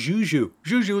list? Juju.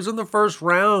 Juju was in the first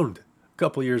round a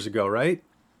couple years ago, right?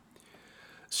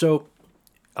 So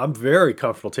I'm very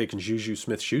comfortable taking Juju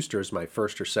Smith-Schuster as my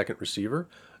first or second receiver.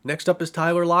 Next up is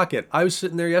Tyler Lockett. I was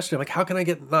sitting there yesterday, I'm like, how can I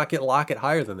not get Lockett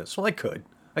higher than this? Well, I could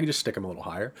just stick him a little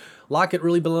higher. Lockett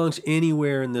really belongs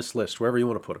anywhere in this list, wherever you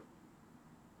want to put him.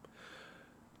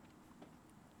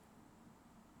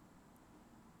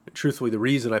 Truthfully, the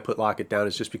reason I put Lockett down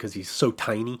is just because he's so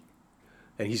tiny,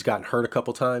 and he's gotten hurt a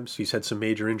couple times. He's had some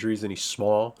major injuries, and he's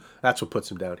small. That's what puts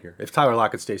him down here. If Tyler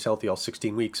Lockett stays healthy all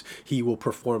 16 weeks, he will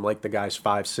perform like the guys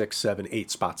 5, 6, 7,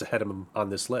 8 spots ahead of him on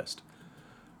this list.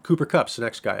 Cooper Kupp's the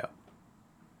next guy up.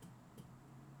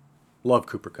 Love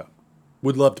Cooper Kupp.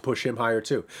 Would love to push him higher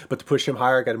too. But to push him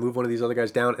higher, I got to move one of these other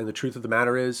guys down. And the truth of the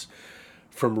matter is,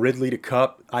 from Ridley to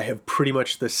Kupp, I have pretty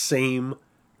much the same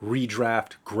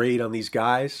redraft grade on these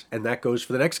guys. And that goes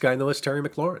for the next guy on the list, Terry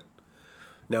McLaurin.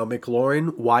 Now,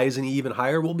 McLaurin, why isn't he even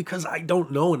higher? Well, because I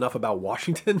don't know enough about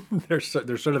Washington. They're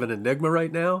sort of an enigma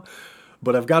right now.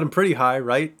 But I've got him pretty high,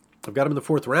 right? I've got him in the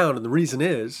 4th round. And the reason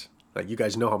is, you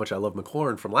guys know how much I love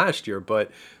McLaurin from last year,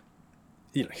 but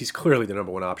he's clearly the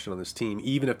number one option on this team.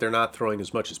 Even if they're not throwing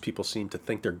as much as people seem to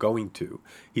think they're going to,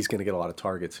 he's going to get a lot of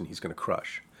targets and he's going to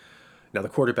crush. Now, the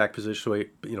quarterback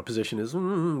position is,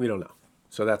 we don't know.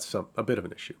 So that's a bit of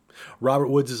an issue. Robert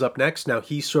Woods is up next. Now,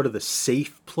 he's sort of the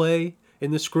safe play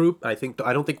in this group. I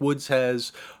don't think Woods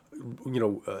has,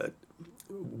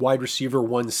 wide receiver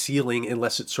 1 ceiling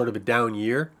unless it's sort of a down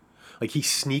year. Like he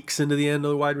sneaks into the end of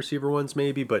the wide receiver ones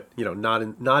maybe, but not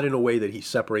in a way that he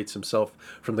separates himself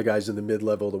from the guys in the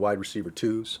mid-level, the wide receiver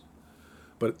 2s.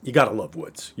 But you got to love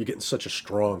Woods. You're getting such a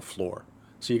strong floor.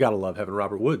 So you got to love having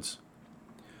Robert Woods.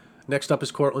 Next up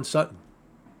is Courtland Sutton.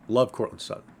 Love Courtland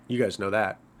Sutton. You guys know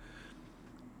that.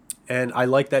 And I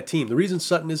like that team. The reason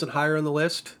Sutton isn't higher on the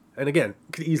list, and again,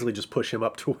 could easily just push him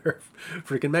up to where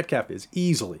freaking Metcalf is,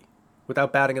 easily,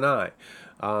 without batting an eye.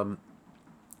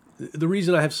 The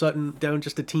reason I have Sutton down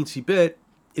just a teensy bit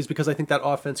is because I think that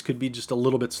offense could be just a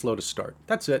little bit slow to start.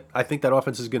 That's it. I think that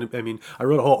offense is going to, I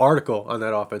wrote a whole article on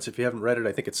that offense. If you haven't read it,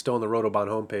 I think it's still on the Rotobahn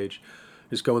homepage.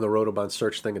 Just go in the Rotobahn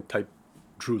search thing and type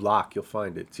Drew Lock. You'll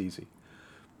find it. It's easy.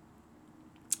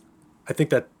 I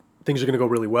think that things are going to go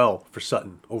really well for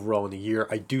Sutton overall in the year.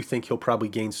 I do think he'll probably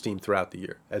gain steam throughout the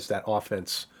year as that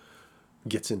offense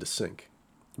gets into sync.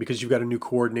 Because you've got a new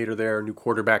coordinator there, a new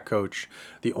quarterback coach.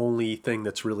 The only thing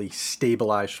that's really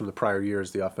stabilized from the prior year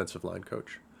is the offensive line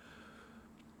coach.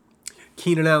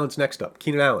 Keenan Allen's next up.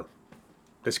 Keenan Allen.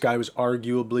 This guy was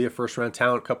arguably a first-round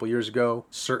talent a couple years ago.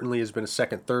 Certainly has been a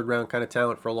second, third-round kind of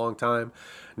talent for a long time.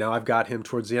 Now I've got him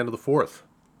towards the end of the 4th.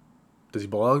 Does he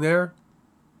belong there?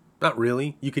 Not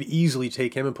really. You could easily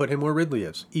take him and put him where Ridley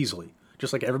is. Easily.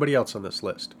 Just like everybody else on this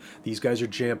list. These guys are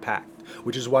jam-packed,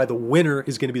 which is why the winner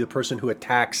is going to be the person who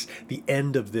attacks the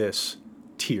end of this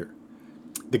tier.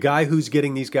 The guy who's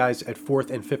getting these guys at 4th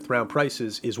and 5th round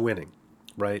prices is winning,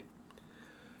 right?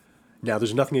 Now,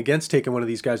 there's nothing against taking one of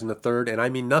these guys in the 3rd, and I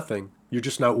mean nothing. You're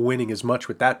just not winning as much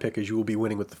with that pick as you will be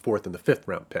winning with the 4th and the 5th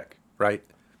round pick, right?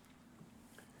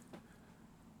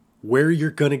 Where you're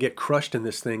going to get crushed in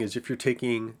this thing is if you're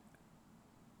taking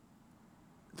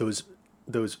those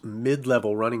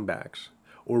mid-level running backs,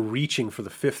 or reaching for the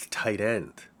 5th tight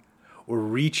end, or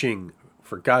reaching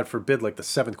for God forbid, like the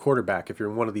seventh quarterback if you're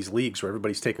in one of these leagues where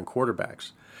everybody's taking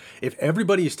quarterbacks. If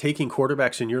everybody is taking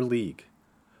quarterbacks in your league,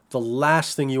 the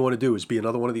last thing you want to do is be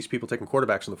another one of these people taking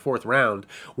quarterbacks in the fourth round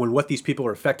when what these people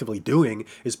are effectively doing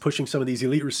is pushing some of these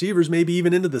elite receivers maybe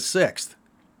even into the sixth.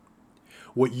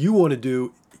 What you want to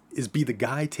do is be the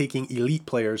guy taking elite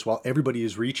players while everybody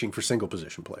is reaching for single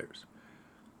position players.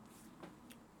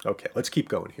 Okay, let's keep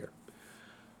going here.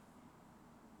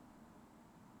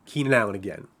 Keenan Allen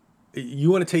again.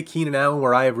 You want to take Keenan Allen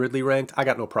where I have Ridley ranked? I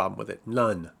got no problem with it.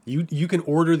 None. You can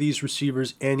order these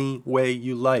receivers any way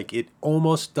you like. It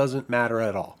almost doesn't matter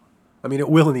at all. I mean, it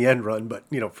will in the end run, but,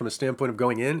 from a standpoint of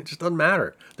going in, it just doesn't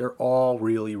matter. They're all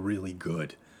really, really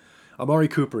good. Amari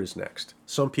Cooper is next.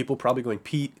 Some people probably going,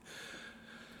 Pete,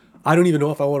 I don't even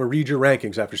know if I want to read your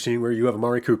rankings after seeing where you have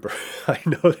Amari Cooper. I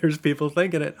know there's people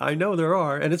thinking it. I know there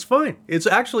are, and it's fine. It's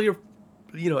actually,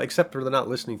 except for the not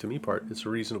listening to me part, it's a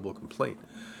reasonable complaint.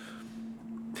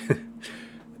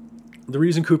 The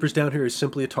reason Cooper's down here is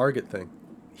simply a target thing.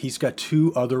 He's got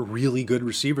two other really good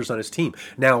receivers on his team.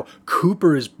 Now,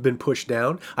 Cooper has been pushed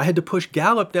down. I had to push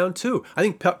Gallup down too. I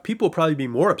think people will probably be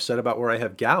more upset about where I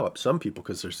have Gallup. Some people,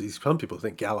 because there's some people who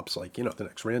think Gallup's like, the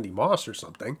next Randy Moss or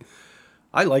something.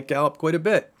 I like Gallup quite a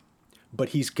bit. But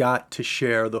he's got to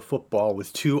share the football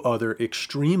with two other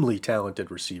extremely talented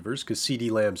receivers because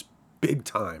CeeDee Lamb's big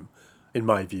time, in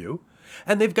my view.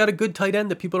 And they've got a good tight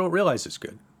end that people don't realize is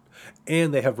good.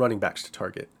 And they have running backs to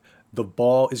target. The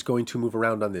ball is going to move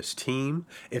around on this team.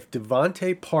 If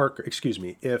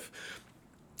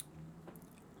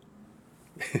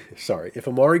if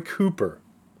Amari Cooper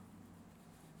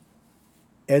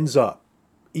ends up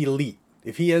elite,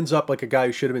 if he ends up like a guy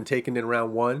who should have been taken in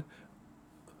round one,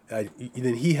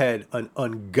 then he had an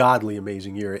ungodly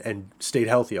amazing year and stayed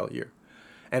healthy all year.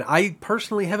 And I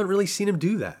personally haven't really seen him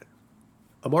do that.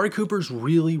 Amari Cooper's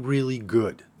really, really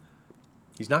good.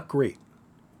 He's not great.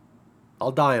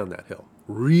 I'll die on that hill.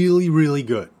 Really, really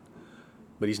good.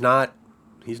 But he's not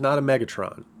a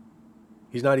Megatron.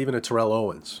 He's not even a Terrell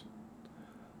Owens.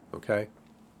 Okay?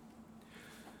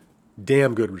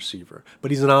 Damn good receiver.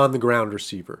 But he's an on-the-ground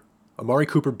receiver. Amari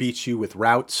Cooper beats you with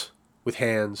routes, with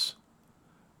hands,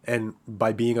 and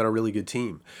by being on a really good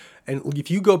team. And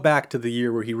if you go back to the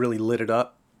year where he really lit it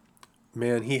up,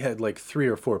 man, he had like 3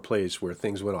 or 4 plays where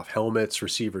things went off helmets,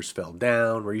 receivers fell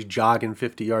down, where he's jogging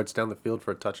 50 yards down the field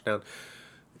for a touchdown.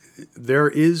 There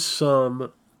is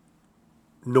some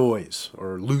noise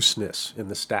or looseness in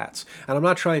the stats. And I'm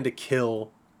not trying to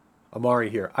kill Amari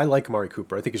here. I like Amari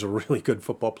Cooper. I think he's a really good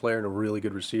football player and a really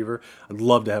good receiver. I'd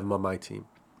love to have him on my team.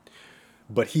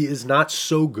 But he is not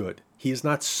so good. He is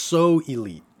not so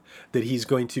elite that he's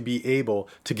going to be able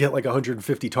to get like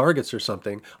 150 targets or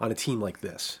something on a team like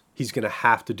this. He's going to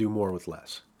have to do more with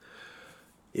less.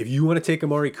 If you want to take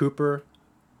Amari Cooper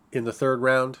in the 3rd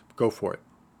round, go for it.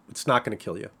 It's not going to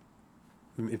kill you.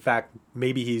 In fact,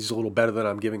 maybe he's a little better than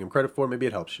I'm giving him credit for. Maybe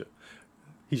it helps you.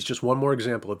 He's just one more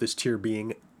example of this tier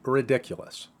being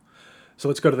ridiculous. So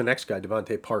let's go to the next guy,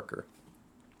 Devontae Parker.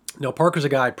 Now, Parker's a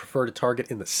guy I prefer to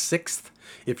target in the 6th.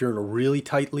 If you're in a really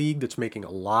tight league that's making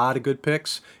a lot of good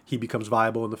picks, he becomes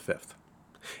viable in the 5th.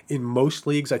 In most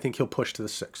leagues, I think he'll push to the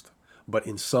 6th. But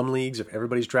in some leagues, if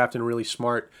everybody's drafting really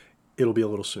smart, it'll be a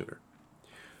little sooner.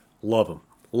 Love him.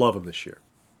 Love him this year.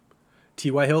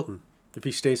 T.Y. Hilton. If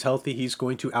he stays healthy, he's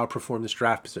going to outperform this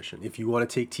draft position. If you want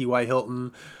to take T.Y.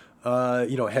 Hilton,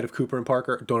 ahead of Cooper and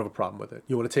Parker, don't have a problem with it.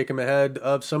 You want to take him ahead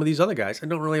of some of these other guys, I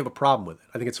don't really have a problem with it.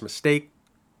 I think it's a mistake,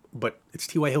 but it's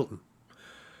T.Y. Hilton.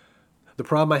 The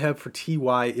problem I have for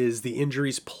T.Y. is the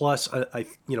injuries, plus I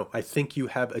think you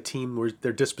have a team where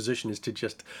their disposition is to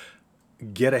just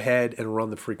get ahead and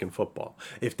run the freaking football.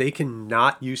 If they can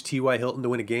not use T.Y. Hilton to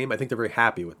win a game, I think they're very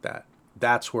happy with that.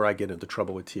 That's where I get into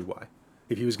trouble with T.Y.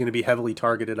 If he was going to be heavily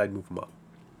targeted, I'd move him up.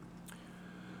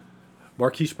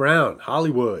 Marquise Brown,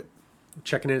 Hollywood.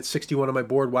 Checking in at 61 on my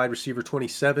board, wide receiver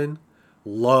 27.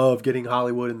 Love getting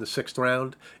Hollywood in the 6th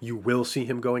round. You will see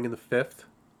him going in the 5th.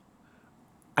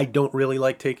 I don't really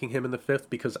like taking him in the 5th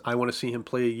because I want to see him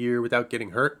play a year without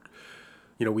getting hurt.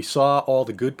 We saw all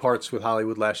the good parts with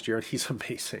Hollywood last year, and he's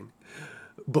amazing.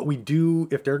 But we do,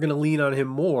 if they're going to lean on him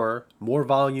more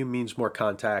volume means more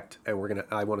contact, and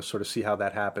I want to sort of see how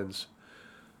that happens.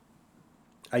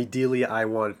 Ideally, I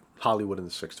want Hollywood in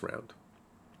the 6th round.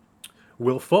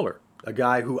 Will Fuller, a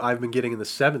guy who I've been getting in the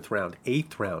 7th round,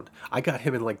 8th round. I got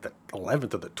him in like the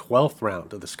 11th or the 12th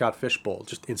round of the Scott Fish Bowl.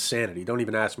 Just insanity. Don't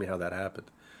even ask me how that happened.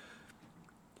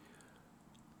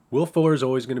 Will Fuller is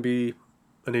always going to be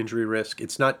an injury risk.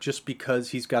 It's not just because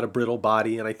he's got a brittle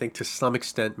body, and I think to some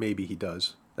extent maybe he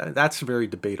does. That's very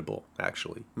debatable,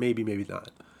 actually. Maybe, maybe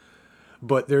not.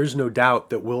 But there's no doubt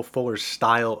that Will Fuller's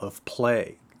style of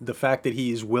play, the fact that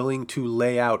he is willing to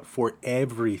lay out for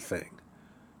everything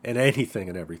and anything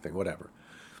and everything, whatever.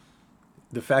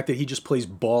 The fact that he just plays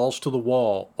balls to the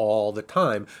wall all the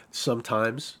time,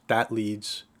 sometimes that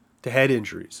leads to head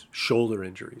injuries, shoulder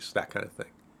injuries, that kind of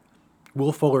thing.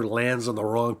 Will Fuller lands on the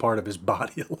wrong part of his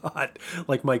body a lot,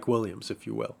 like Mike Williams, if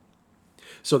you will.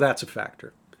 So that's a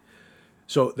factor.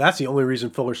 So that's the only reason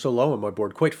Fuller's so low on my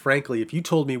board. Quite frankly, if you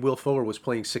told me Will Fuller was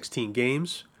playing 16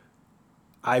 games,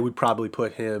 I would probably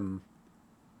put him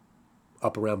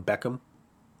up around Beckham.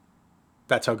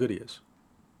 That's how good he is.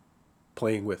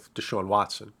 Playing with Deshaun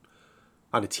Watson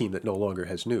on a team that no longer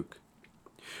has Nuke.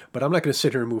 But I'm not going to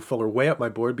sit here and move Fuller way up my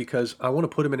board because I want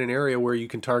to put him in an area where you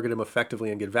can target him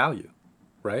effectively and get value,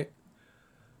 right?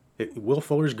 Will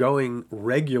Fuller's going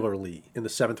regularly in the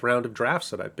 7th round of drafts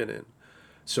that I've been in.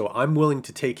 So I'm willing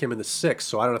to take him in the 6th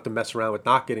so I don't have to mess around with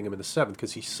not getting him in the 7th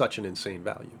because he's such an insane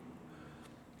value.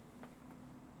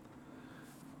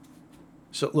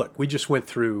 So look, we just went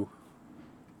through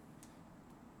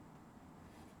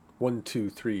 1, 2,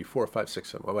 3, 4, 5, 6,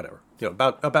 7, whatever.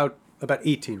 About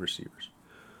 18 receivers.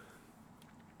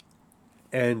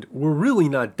 And we're really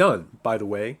not done, by the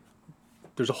way.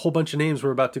 There's a whole bunch of names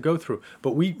we're about to go through.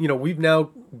 But we've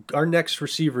now, our next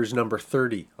receiver is number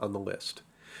 30 on the list.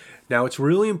 Now, it's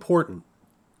really important.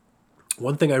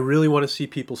 One thing I really want to see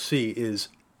people see is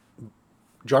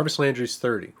Jarvis Landry's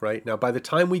 30, right? Now, by the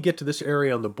time we get to this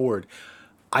area on the board,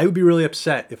 I would be really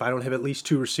upset if I don't have at least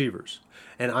 2 receivers.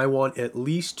 And I want at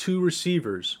least 2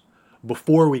 receivers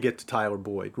before we get to Tyler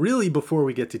Boyd. Really before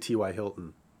we get to T.Y.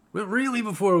 Hilton. Really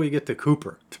before we get to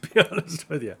Cooper, to be honest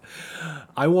with you.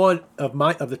 I want,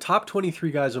 of the top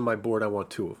 23 guys on my board, I want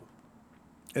 2 of them.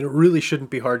 And it really shouldn't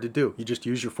be hard to do. You just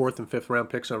use your 4th and 5th round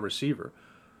picks on receiver.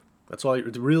 That's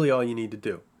really all you need to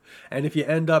do. And if you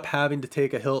end up having to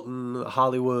take a Hilton, a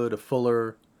Hollywood, a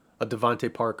Fuller, a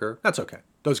Devontae Parker, that's okay.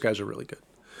 Those guys are really good.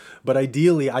 But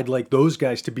ideally, I'd like those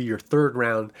guys to be your 3rd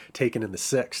round taken in the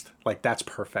 6th. Like, that's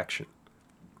perfection.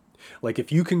 Like,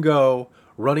 if you can go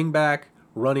running back,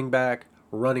 running back,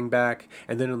 running back,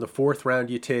 and then in the 4th round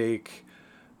you take,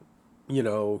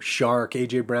 Shark,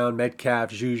 A.J. Brown,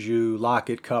 Metcalf, Juju,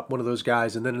 Lockett, Cup, one of those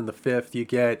guys, and then in the 5th you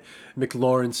get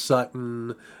McLaurin,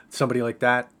 Sutton, somebody like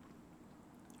that.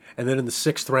 And then in the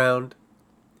 6th round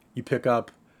you pick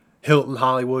up Hilton,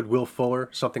 Hollywood, Will Fuller,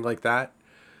 something like that.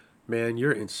 Man,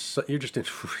 you're in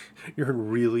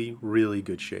really, really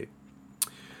good shape.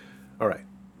 All right,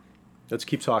 let's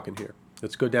keep talking here.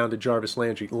 Let's go down to Jarvis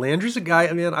Landry. Landry's a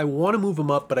guy, man, I want to move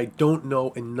him up, but I don't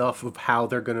know enough of how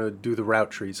they're going to do the route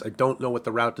trees. I don't know what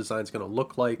the route design is going to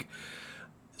look like.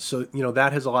 So,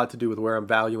 that has a lot to do with where I'm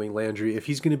valuing Landry. If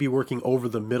he's going to be working over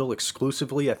the middle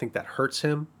exclusively, I think that hurts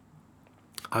him.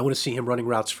 I want to see him running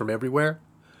routes from everywhere.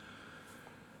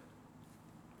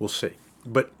 We'll see.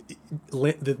 But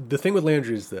the thing with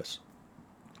Landry is this.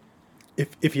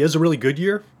 If he has a really good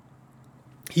year,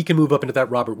 he can move up into that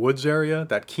Robert Woods area,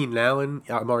 that Keenan Allen,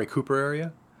 Amari Cooper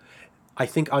area. I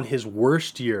think on his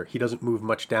worst year, he doesn't move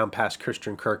much down past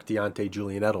Christian Kirk, Deontay,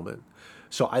 Julian Edelman.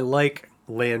 So I like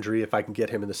Landry if I can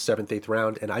get him in the 7th, 8th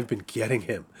round, and I've been getting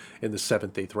him in the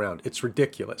 7th, 8th round. It's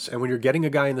ridiculous. And when you're getting a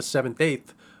guy in the 7th,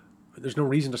 8th, there's no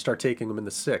reason to start taking him in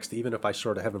the 6th, even if I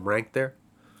sort of have him ranked there.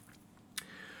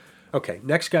 Okay,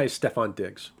 next guy is Stephon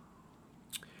Diggs.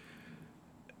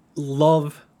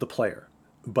 Love the player.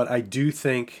 But I do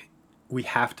think we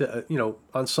have to,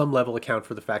 on some level account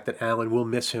for the fact that Allen will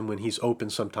miss him when he's open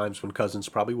sometimes when Cousins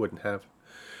probably wouldn't have.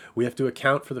 We have to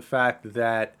account for the fact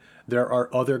that there are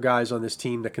other guys on this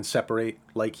team that can separate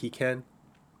like he can.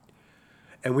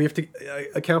 And we have to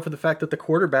account for the fact that the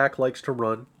quarterback likes to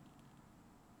run.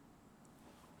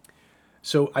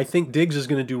 So I think Diggs is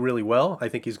going to do really well. I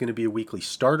think he's going to be a weekly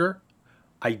starter.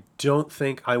 I don't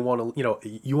think I want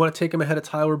to, you want to take him ahead of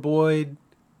Tyler Boyd.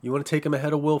 You want to take him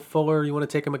ahead of Will Fuller. You want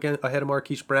to take him ahead of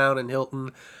Marquise Brown and Hilton.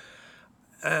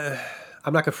 I'm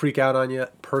not going to freak out on you.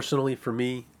 Personally, for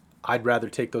me, I'd rather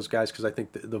take those guys because I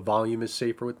think the volume is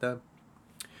safer with them.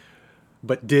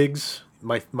 But Diggs,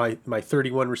 my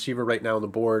 31 receiver right now on the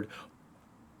board,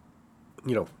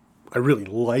 I really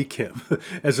like him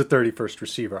as a 31st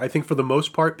receiver. I think for the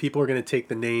most part, people are going to take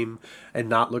the name and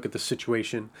not look at the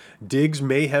situation. Diggs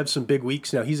may have some big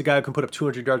weeks. Now, he's a guy who can put up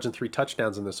 200 yards and 3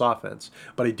 touchdowns in this offense.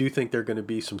 But I do think there are going to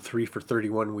be some 3 for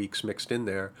 31 weeks mixed in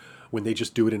there when they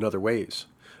just do it in other ways.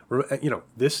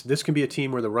 This can be a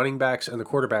team where the running backs and the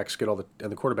quarterbacks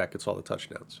and the quarterback gets all the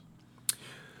touchdowns.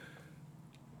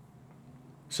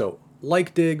 So,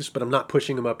 like Diggs, but I'm not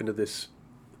pushing him up into this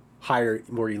higher,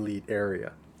 more elite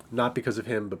area. Not because of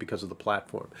him, but because of the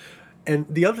platform. And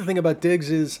the other thing about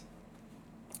Diggs is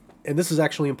and this is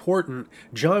actually important,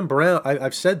 John Brown,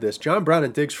 I've said this, John Brown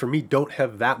and Diggs for me don't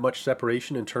have that much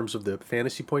separation in terms of the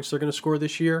fantasy points they're going to score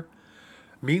this year.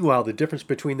 Meanwhile, the difference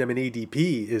between them and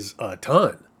ADP is a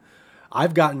ton.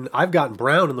 I've gotten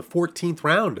Brown in the 14th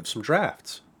round of some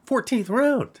drafts. 14th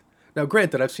round. Now,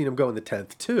 granted, I've seen him go in the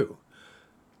 10th too.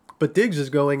 But Diggs is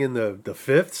going in the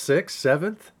 5th, 6th,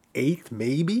 7th, 8th,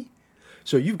 maybe.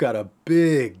 So you've got a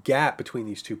big gap between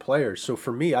these two players. So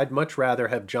for me, I'd much rather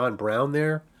have John Brown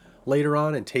there later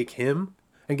on and take him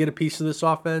and get a piece of this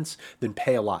offense than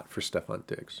pay a lot for Stephon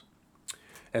Diggs.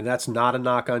 And that's not a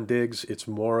knock on Diggs. It's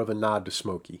more of a nod to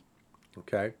Smokey.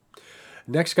 Okay?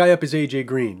 Next guy up is A.J.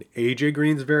 Green. A.J.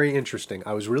 Green's very interesting.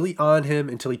 I was really on him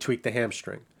until he tweaked the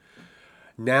hamstring.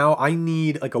 Now I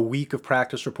need like a week of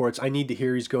practice reports. I need to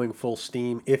hear he's going full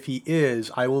steam. If he is,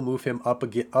 I will move him up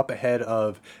ahead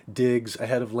of Diggs,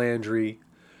 ahead of Landry,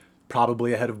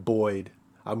 probably ahead of Boyd.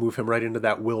 I'll move him right into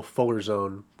that Will Fuller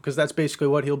zone because that's basically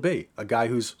what he'll be. A guy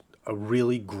who's a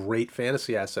really great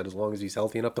fantasy asset as long as he's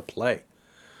healthy enough to play.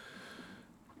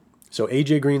 So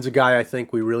A.J. Green's a guy I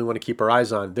think we really want to keep our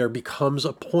eyes on. There becomes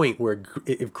a point where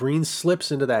if Green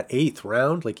slips into that 8th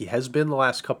round, like he has been the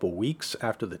last couple weeks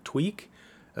after the tweak,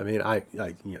 I mean,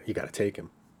 you got to take him.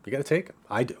 You got to take him.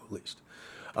 I do, at least.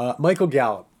 Michael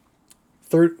Gallup,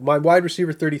 my wide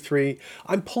receiver 33.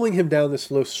 I'm pulling him down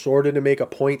this list sort of to make a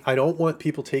point. I don't want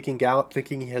people taking Gallup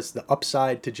thinking he has the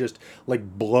upside to just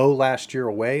like blow last year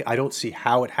away. I don't see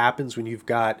how it happens when you've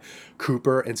got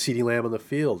Cooper and CeeDee Lamb on the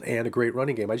field and a great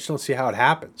running game. I just don't see how it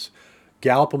happens.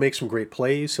 Gallup will make some great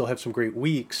plays. He'll have some great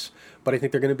weeks, but I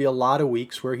think there are going to be a lot of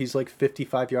weeks where he's like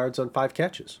 55 yards on 5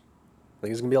 catches. I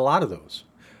think there's going to be a lot of those.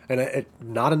 And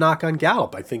not a knock on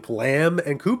Gallup. I think Lamb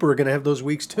and Cooper are going to have those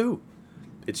weeks too.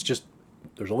 It's just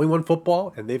there's only one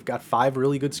football, and they've got 5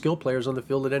 really good skill players on the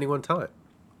field at any one time.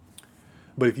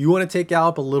 But if you want to take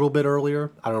Gallup a little bit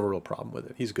earlier, I don't have a real problem with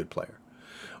it. He's a good player.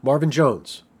 Marvin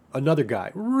Jones, another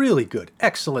guy, really good,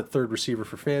 excellent third receiver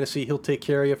for fantasy. He'll take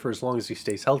care of you for as long as he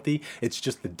stays healthy. It's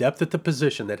just the depth at the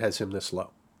position that has him this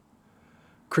low.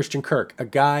 Christian Kirk, a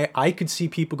guy I could see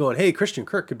people going, hey, Christian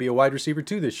Kirk could be a wide receiver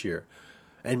too this year.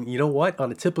 And you know what?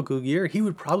 On a typical year, he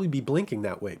would probably be blinking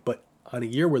that way. But on a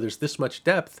year where there's this much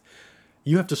depth,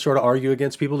 you have to sort of argue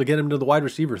against people to get him to the wide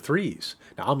receiver 3s.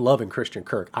 Now, I'm loving Christian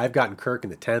Kirk. I've gotten Kirk in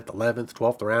the 10th, 11th,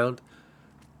 12th round.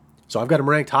 So I've got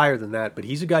him ranked higher than that, but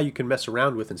he's a guy you can mess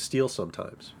around with and steal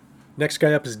sometimes. Next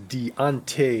guy up is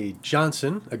Deontay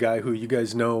Johnson, a guy who you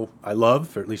guys know I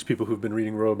love, or at least people who've been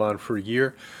reading Robon for a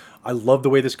year. I love the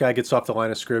way this guy gets off the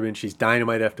line of scrimmage. He's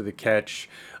dynamite after the catch.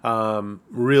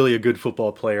 Really a good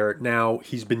football player. Now,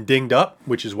 he's been dinged up,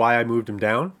 which is why I moved him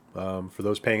down. For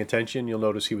those paying attention, you'll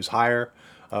notice he was higher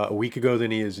a week ago than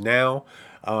he is now.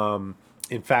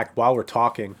 In fact, while we're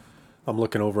talking, I'm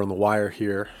looking over on the wire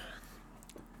here.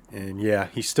 And yeah,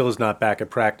 he still is not back at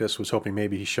practice. Was hoping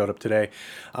maybe he showed up today.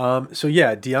 So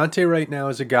yeah, Deontay right now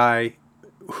is a guy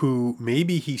who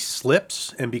maybe he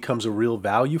slips and becomes a real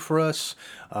value for us.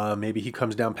 Maybe he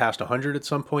comes down past 100 at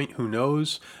some point. Who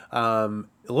knows?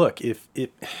 Look,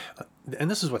 and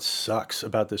this is what sucks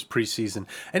about this preseason,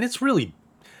 and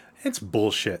it's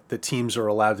bullshit that teams are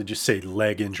allowed to just say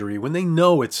leg injury when they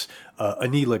know it's a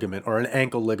knee ligament or an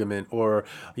ankle ligament or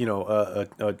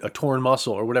a torn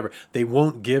muscle or whatever. They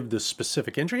won't give the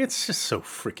specific injury. It's just so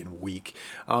freaking weak.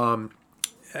 And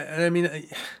I mean,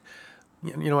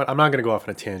 you know what? I'm not going to go off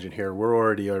on a tangent here. We're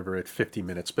already over at 50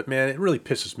 minutes, but man, it really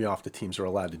pisses me off that teams are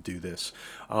allowed to do this.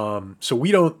 So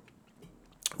we don't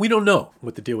know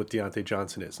what the deal with Deontay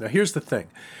Johnson is. Now, here's the thing.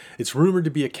 It's rumored to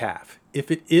be a calf.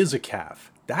 If it is a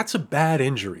calf, that's a bad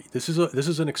injury. This is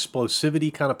an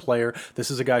explosivity kind of player. This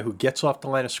is a guy who gets off the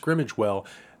line of scrimmage well.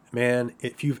 Man,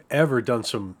 if you've ever done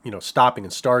some, stopping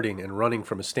and starting and running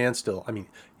from a standstill, I mean,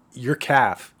 your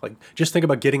calf, like just think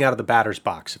about getting out of the batter's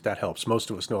box, if that helps. Most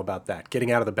of us know about that. Getting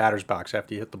out of the batter's box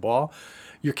after you hit the ball.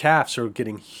 Your calves are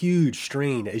getting huge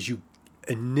strain as you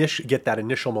get that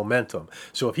initial momentum.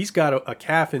 So if he's got a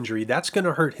calf injury, that's going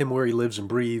to hurt him where he lives and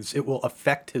breathes. It will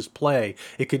affect his play.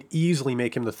 It could easily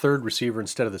make him the third receiver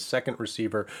instead of the second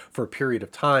receiver for a period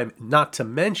of time. Not to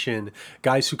mention,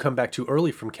 guys who come back too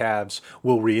early from calves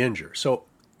will re-injure. So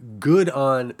good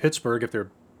on Pittsburgh if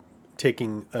they're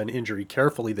taking an injury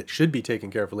carefully that should be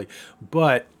taken carefully.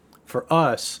 But for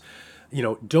us,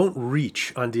 don't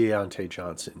reach on Deontay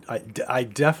Johnson. I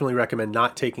definitely recommend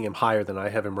not taking him higher than I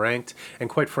have him ranked. And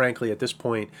quite frankly, at this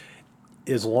point,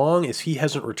 as long as he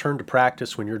hasn't returned to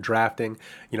practice when you're drafting,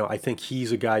 I think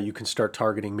he's a guy you can start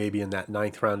targeting maybe in that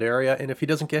 9th round area. And if he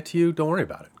doesn't get to you, don't worry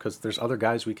about it because there's other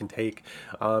guys we can take.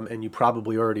 And you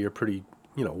probably already are pretty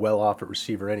well off at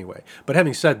receiver anyway. But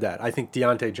having said that, I think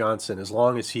Deontay Johnson, as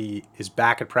long as he is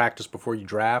back at practice before you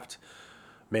draft,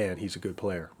 man, he's a good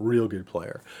player, real good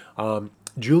player.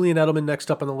 Julian Edelman next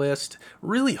up on the list.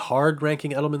 Really hard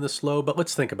ranking Edelman this low, but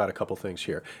let's think about a couple things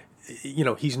here.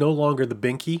 He's no longer the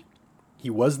Binky. He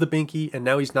was the Binky, and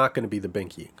now he's not going to be the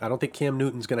Binky. I don't think Cam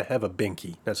Newton's going to have a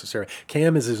Binky necessarily.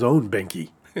 Cam is his own Binky.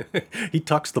 He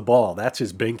tucks the ball. That's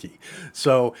his Binky.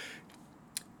 So,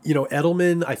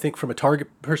 Edelman, I think from a target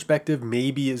perspective,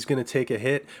 maybe is going to take a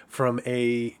hit. From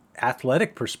a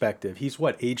athletic perspective, he's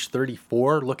age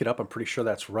 34? Look it up. I'm pretty sure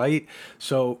that's right.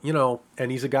 So,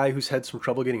 and he's a guy who's had some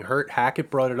trouble getting hurt.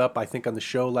 Hackett brought it up, I think, on the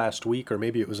show last week, or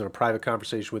maybe it was in a private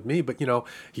conversation with me. But,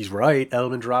 he's right.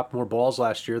 Edelman dropped more balls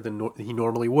last year than he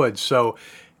normally would. So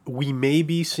we may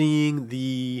be seeing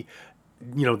the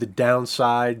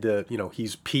downside,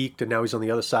 he's peaked and now he's on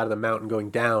the other side of the mountain going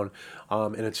down.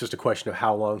 And it's just a question of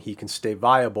how long he can stay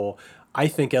viable. I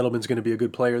think Edelman's going to be a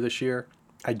good player this year.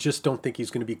 I just don't think he's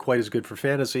going to be quite as good for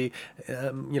fantasy,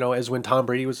 as when Tom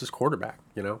Brady was his quarterback,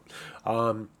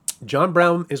 John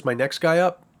Brown is my next guy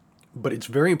up. But it's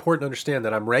very important to understand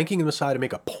that I'm ranking him aside to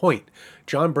make a point.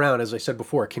 John Brown, as I said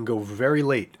before, can go very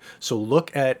late. So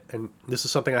look at, and this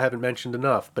is something I haven't mentioned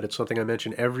enough, but it's something I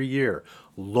mention every year,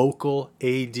 local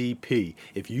ADP.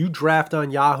 If you draft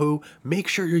on Yahoo, make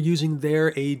sure you're using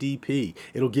their ADP.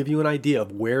 It'll give you an idea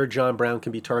of where John Brown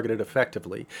can be targeted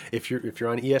effectively. If you're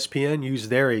on ESPN, use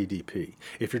their ADP.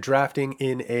 If you're drafting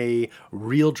in a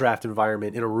real draft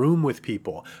environment, in a room with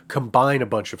people, combine a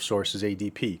bunch of sources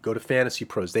ADP. Go to Fantasy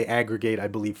Pros. They aggregate, I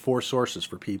believe, 4 sources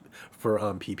for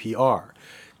PPR.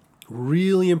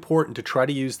 Really important to try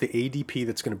to use the ADP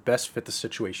that's going to best fit the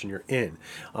situation you're in.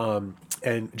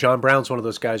 And John Brown's one of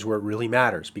those guys where it really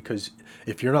matters, because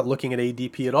if you're not looking at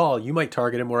ADP at all, you might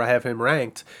target him where I have him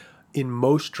ranked. In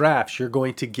most drafts, you're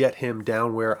going to get him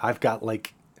down where I've got Brandon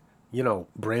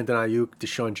Ayuk,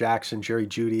 Deshaun Jackson, Jerry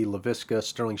Jeudy, Laviska,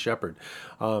 Sterling Shepard.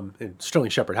 And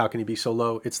Sterling Shepard, how can he be so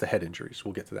low? It's the head injuries.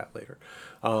 We'll get to that later.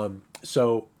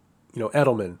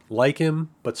 Edelman, like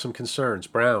him, but some concerns.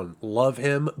 Brown, love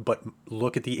him, but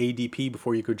look at the ADP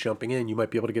before you go jumping in. You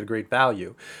might be able to get a great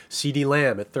value. CeeDee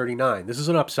Lamb at 39. This is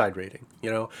an upside rating.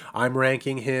 I'm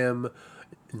ranking him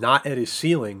not at his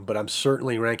ceiling, but I'm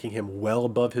certainly ranking him well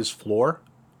above his floor.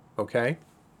 Okay?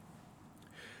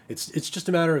 It's just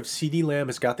a matter of CeeDee Lamb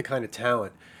has got the kind of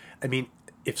talent. I mean,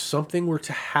 if something were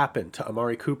to happen to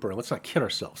Amari Cooper, and let's not kid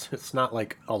ourselves, it's not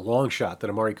like a long shot that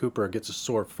Amari Cooper gets a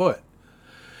sore foot.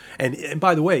 And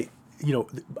by the way,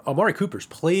 Amari Cooper's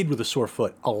played with a sore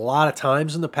foot a lot of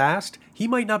times in the past. He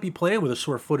might not be playing with a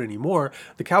sore foot anymore.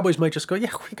 The Cowboys might just go, yeah,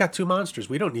 we got 2 monsters.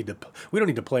 We don't need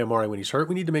to play Amari when he's hurt.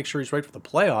 We need to make sure he's right for the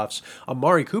playoffs.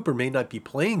 Amari Cooper may not be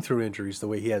playing through injuries the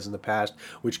way he has in the past,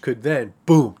 which could then,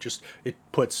 boom, it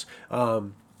puts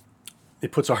Lamb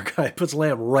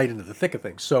right into the thick of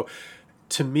things. So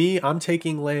to me, I'm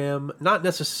taking Lamb, not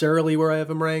necessarily where I have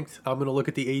him ranked. I'm going to look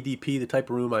at the ADP, the type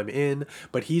of room I'm in,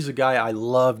 but he's a guy I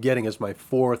love getting as my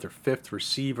 4th or 5th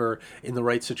receiver in the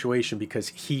right situation, because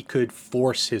he could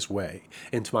force his way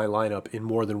into my lineup in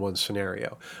more than one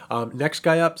scenario. Next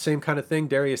guy up, same kind of thing,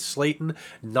 Darius Slayton.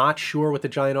 Not sure what the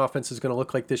Giant offense is going to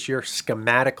look like this year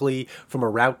schematically from a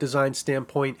route design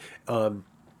standpoint.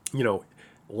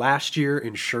 Last year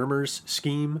in Shermer's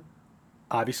scheme,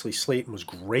 obviously, Slayton was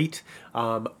great.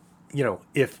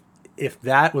 If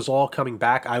that was all coming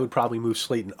back, I would probably move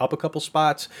Slayton up a couple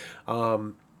spots.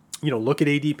 Look at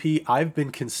ADP. I've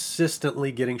been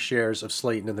consistently getting shares of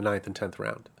Slayton in the 9th and 10th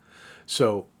round.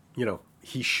 So,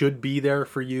 he should be there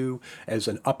for you as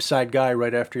an upside guy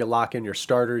right after you lock in your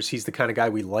starters. He's the kind of guy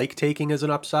we like taking as an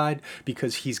upside,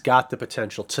 because he's got the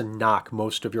potential to knock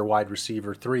most of your wide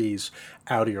receiver 3s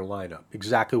out of your lineup.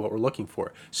 Exactly what we're looking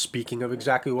for. Speaking of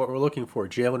exactly what we're looking for,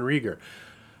 Jalen Reagor.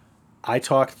 I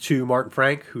talked to Martin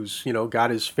Frank, who's,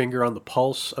 got his finger on the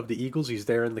pulse of the Eagles. He's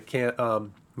there in the camp,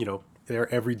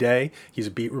 there every day. He's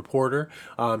a beat reporter.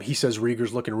 He says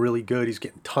Reagor's looking really good. He's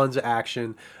getting tons of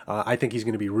action. I think he's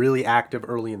going to be really active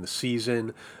early in the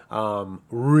season.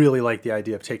 Really like the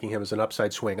idea of taking him as an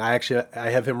upside swing. I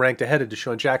have him ranked ahead of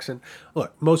Deshaun Jackson.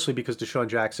 Look, mostly because Deshaun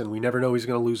Jackson, we never know he's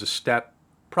going to lose a step.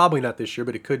 Probably not this year,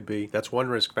 but it could be. That's one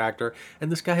risk factor. And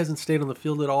this guy hasn't stayed on the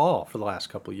field at all for the last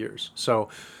couple of years. So,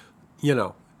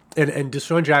 and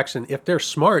Deshaun Jackson, if they're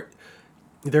smart,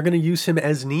 they're going to use him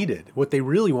as needed. What they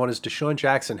really want is Deshaun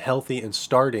Jackson healthy and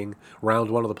starting round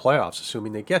 1 of the playoffs,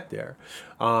 assuming they get there.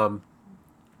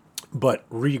 But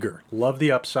Rieger, love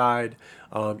the upside.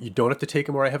 You don't have to take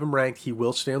him where I have him ranked. He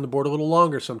will stay on the board a little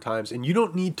longer sometimes. And you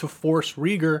don't need to force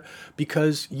Rieger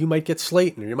because you might get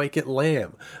Slayton or you might get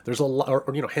Lamb. There's a lot,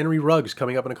 or Henry Ruggs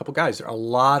coming up in a couple guys. There are a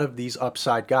lot of these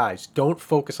upside guys. Don't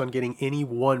focus on getting any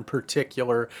one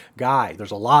particular guy.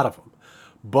 There's a lot of them.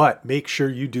 But make sure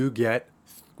you do get,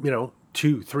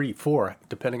 2, 3, 4,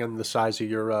 depending on the size of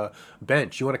your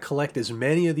bench. You want to collect as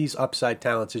many of these upside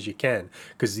talents as you can,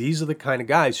 because these are the kind of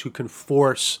guys who can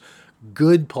force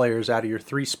good players out of your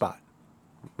 3 spot,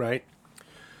 right?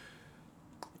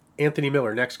 Anthony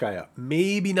Miller, next guy up.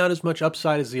 Maybe not as much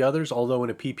upside as the others, although in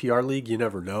a PPR league, you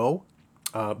never know.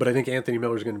 But I think Anthony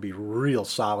Miller is going to be real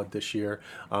solid this year,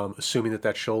 assuming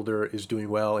that shoulder is doing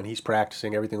well and he's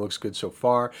practicing. Everything looks good so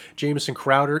far. Jamison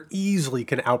Crowder easily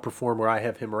can outperform where I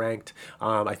have him ranked.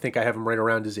 I think I have him right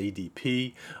around his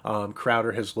ADP.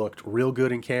 Crowder has looked real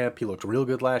good in camp. He looked real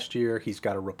good last year. He's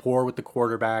got a rapport with the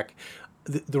quarterback.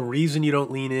 The reason you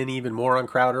don't lean in even more on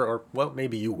Crowder, or, well,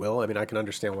 maybe you will. I mean, I can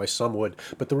understand why some would.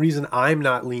 But the reason I'm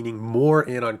not leaning more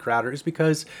in on Crowder is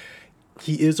because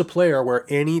he is a player where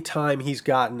any time he's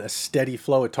gotten a steady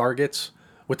flow of targets,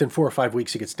 within 4 or 5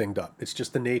 weeks he gets dinged up. It's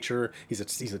just the nature. He's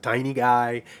a tiny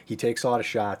guy. He takes a lot of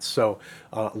shots. So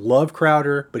love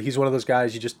Crowder, but he's one of those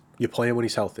guys you play him when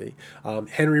he's healthy.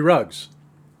 Henry Ruggs,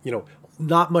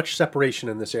 not much separation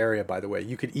in this area, by the way.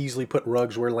 You could easily put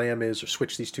Ruggs where Lamb is or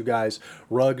switch these two guys.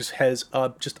 Ruggs has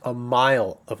just a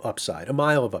mile of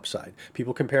upside.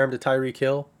 People compare him to Tyreek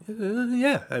Hill.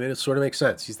 Yeah, I mean, it sort of makes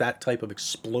sense. He's that type of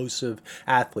explosive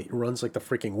athlete. Runs like the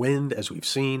freaking wind, as we've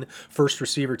seen. First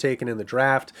receiver taken in the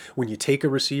draft. When you take a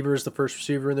receiver as the first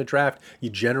receiver in the draft,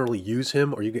 you generally use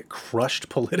him or you get crushed,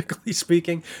 politically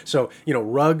speaking. So,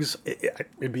 Ruggs,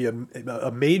 it'd be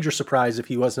a major surprise if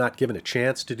he was not given a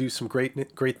chance to do some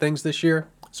great things this year.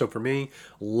 So for me,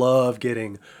 love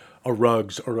getting a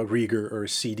Ruggs or a Rieger or a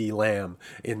CD Lamb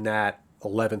in that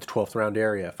 11th, 12th round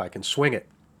area if I can swing it.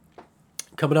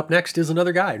 Coming up next is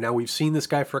another guy. Now, we've seen this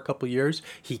guy for a couple of years.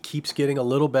 He keeps getting a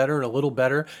little better and a little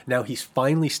better. Now he's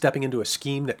finally stepping into a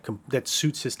scheme that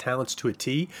suits his talents to a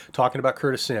T. Talking about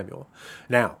Curtis Samuel.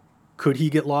 Now, could he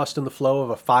get lost in the flow of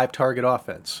a 5-target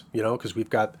offense? Because we've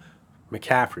got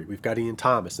McCaffrey, we've got Ian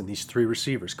Thomas, and these 3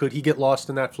 receivers. Could he get lost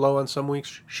in that flow on some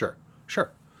weeks? Sure.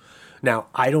 Now,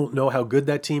 I don't know how good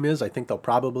that team is. I think they'll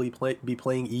probably be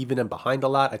playing even and behind a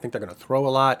lot. I think they're going to throw a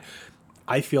lot.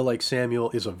 I feel like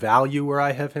Samuel is a value where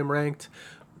I have him ranked,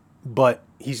 but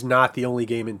he's not the only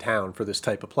game in town for this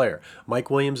type of player. Mike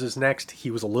Williams is next.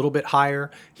 He was a little bit higher.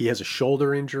 He has a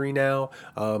shoulder injury now.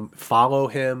 Follow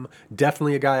him.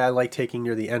 Definitely a guy I like taking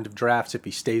near the end of drafts if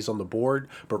he stays on the board.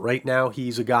 But right now,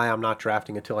 he's a guy I'm not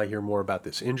drafting until I hear more about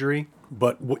this injury.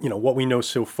 But what we know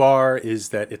so far is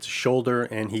that it's a shoulder,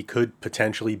 and he could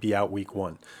potentially be out week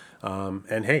 1.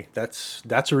 And hey, that's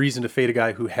a reason to fade a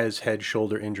guy who has had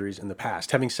shoulder injuries in the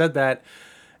past. Having said that,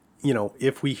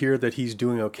 if we hear that he's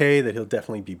doing okay, that he'll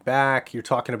definitely be back, you're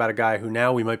talking about a guy who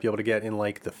now we might be able to get in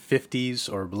like the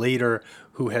 50s or later,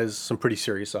 who has some pretty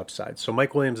serious upside. So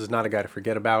Mike Williams is not a guy to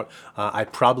forget about. I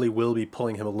probably will be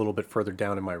pulling him a little bit further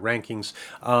down in my rankings.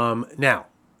 Now,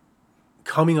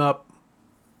 coming up,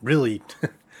 really,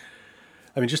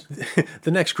 I mean, just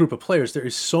the next group of players, there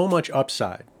is so much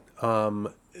upside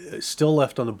still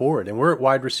left on the board, and we're at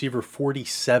wide receiver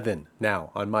 47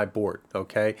 now on my board,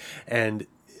 okay? And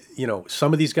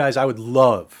some of these guys, I would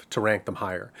love to rank them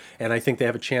higher, and I think they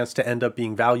have a chance to end up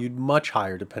being valued much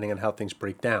higher depending on how things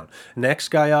break down. Next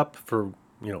guy up, for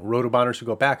Rotobonners who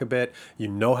go back a bit,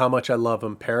 how much I love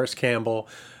him, Paris Campbell.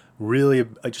 Really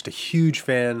just a huge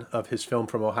fan of his film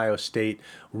from Ohio State.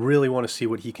 Really want to see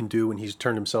what he can do when he's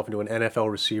turned himself into an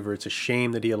NFL receiver. It's a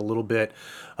shame that he had a little bit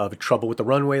of trouble with the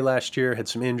runway last year, had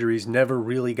some injuries, never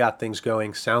really got things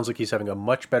going. Sounds like he's having a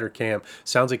much better camp.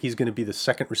 Sounds like he's going to be the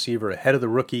second receiver ahead of the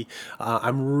rookie.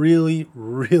 I'm really,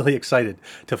 really excited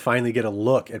to finally get a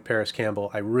look at Paris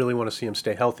Campbell. I really want to see him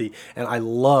stay healthy, and I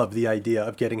love the idea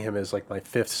of getting him as like my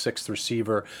 5th, 6th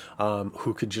receiver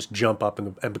who could just jump up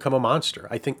and become a monster.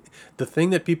 I think the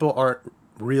thing that people aren't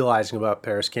realizing about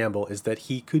Paris Campbell is that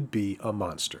he could be a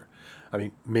monster. I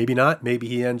mean, maybe not. Maybe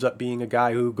he ends up being a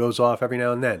guy who goes off every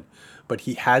now and then. But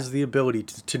he has the ability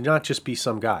to not just be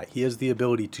some guy. He has the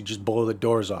ability to just blow the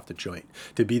doors off the joint,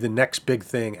 to be the next big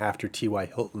thing after T.Y.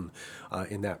 Hilton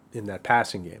in that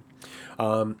passing game.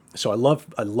 So I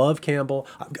love Campbell.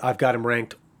 I've got him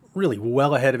ranked really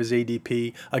well ahead of his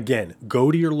ADP. Again, go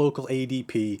to your local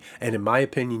ADP, and in my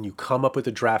opinion, you come up with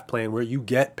a draft plan where you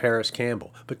get Paris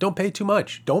Campbell. But don't pay too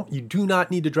much. You do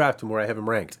not need to draft him where I have him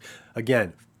ranked.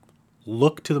 Again,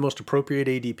 Look to the most appropriate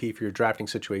ADP for your drafting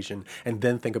situation, and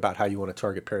then think about how you want to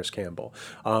target Paris Campbell.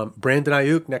 Brandon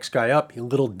Ayuk, next guy up, a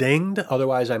little dinged.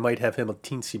 Otherwise, I might have him a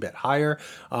teensy bit higher.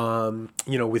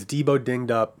 With Debo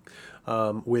dinged up,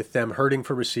 with them hurting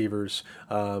for receivers,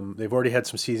 they've already had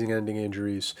some season-ending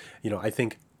injuries. I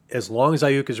think as long as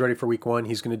Ayuk is ready for Week 1,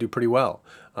 he's going to do pretty well.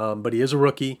 But he is a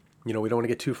rookie. We don't want to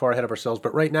get too far ahead of ourselves.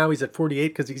 But right now he's at 48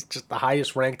 because he's just the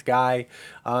highest ranked guy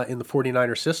in the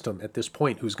 49er system at this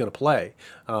point who's going to play.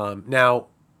 Now,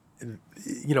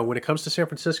 when it comes to San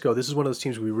Francisco, this is one of those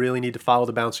teams we really need to follow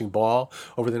the bouncing ball.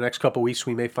 Over the next couple of weeks,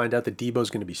 we may find out that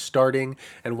Debo's going to be starting.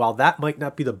 And while that might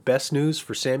not be the best news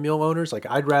for Samuel owners,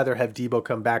 I'd rather have Debo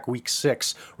come back week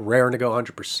 6, raring to go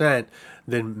 100%,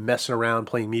 than messing around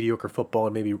playing mediocre football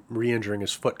and maybe re-injuring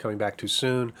his foot coming back too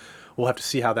soon. We'll have to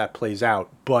see how that plays out.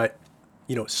 But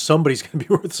somebody's going to be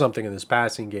worth something in this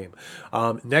passing game.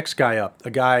 Next guy up,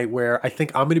 a guy where I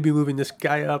think I'm going to be moving this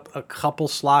guy up a couple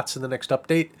slots in the next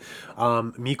update.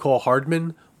 Mecole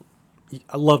Hardman.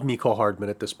 I love Mecole Hardman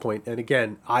at this point. And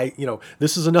again,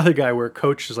 this is another guy where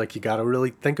coach is like, you got to really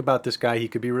think about this guy. He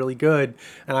could be really good.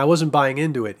 And I wasn't buying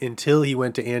into it until he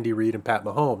went to Andy Reid and Pat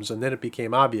Mahomes. And then it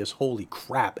became obvious, holy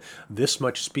crap, this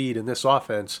much speed in this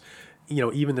offense.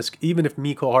 Even if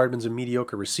Mecole Hardman's a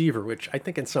mediocre receiver, which I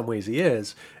think in some ways he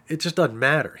is, it just doesn't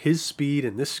matter. His speed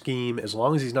in this scheme, as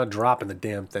long as he's not dropping the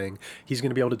damn thing, he's going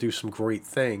to be able to do some great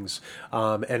things.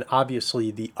 And obviously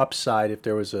the upside, if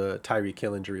there was a Tyreek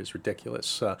Hill injury, is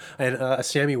ridiculous. And a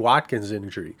Sammy Watkins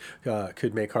injury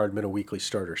could make Hardman a weekly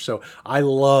starter. So I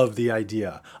love the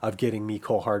idea of getting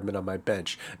Mecole Hardman on my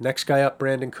bench. Next guy up,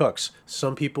 Brandon Cooks.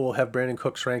 Some people have Brandon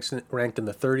Cooks ranked in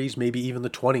the 30s, maybe even the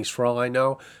 20s for all I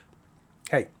know.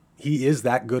 Hey, he is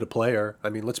that good a player. I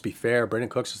mean, let's be fair. Brandon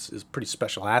Cooks is a pretty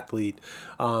special athlete.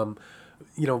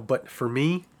 But for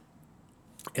me,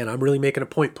 and I'm really making a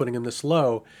point putting him this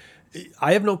low,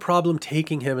 I have no problem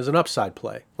taking him as an upside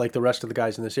play, like the rest of the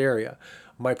guys in this area.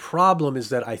 My problem is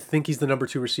that I think he's the number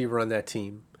 2 receiver on that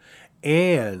team.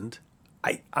 And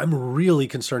I'm really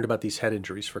concerned about these head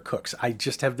injuries for Cooks. I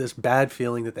just have this bad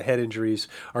feeling that the head injuries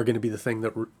are going to be the thing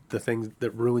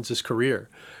that ruins his career.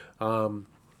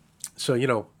 So,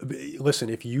 listen,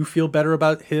 if you feel better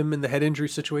about him in the head injury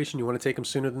situation, you want to take him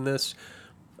sooner than this,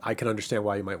 I can understand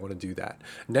why you might want to do that.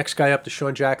 Next guy up,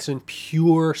 Deshaun Jackson,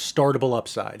 pure startable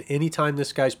upside. Anytime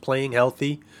this guy's playing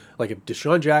healthy, like if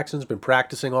Deshaun Jackson's been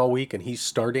practicing all week and he's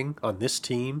starting on this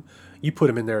team, you put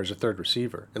him in there as a third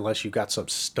receiver, unless you've got some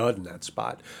stud in that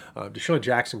spot. Deshaun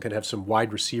Jackson can have some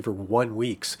wide receiver 1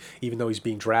 weeks, even though he's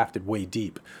being drafted way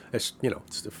deep. It's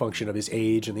the function of his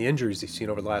age and the injuries he's seen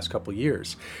over the last couple of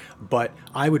years. But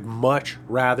I would much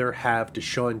rather have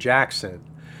Deshaun Jackson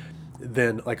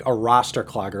than like a roster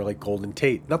clogger like Golden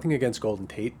Tate. Nothing against Golden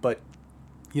Tate, but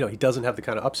he doesn't have the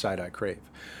kind of upside I crave.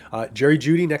 Jerry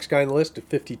Jeudy, next guy on the list at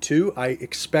 52. I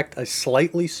expect a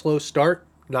slightly slow start.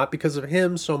 Not because of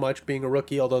him so much being a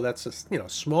rookie, although that's a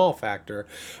small factor,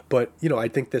 but I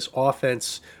think this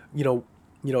offense, it'll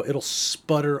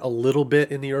sputter a little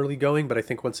bit in the early going, but I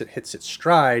think once it hits its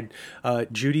stride,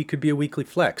 Jeudy could be a weekly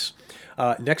flex.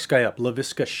 Next guy up,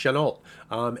 Laviska Shenault.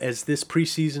 As this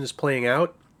preseason is playing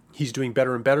out, he's doing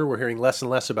better and better. We're hearing less and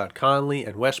less about Conley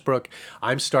and Westbrook.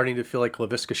 I'm starting to feel like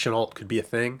Laviska Shenault could be a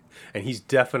thing, and he's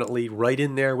definitely right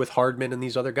in there with Hardman and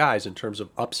these other guys in terms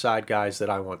of upside guys that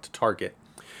I want to target.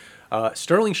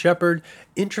 Sterling Shepard,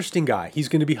 interesting guy. He's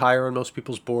going to be higher on most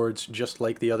people's boards, just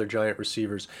like the other Giant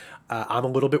receivers. I'm a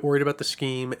little bit worried about the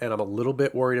scheme, and I'm a little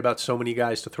bit worried about so many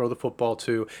guys to throw the football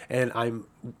to, and I'm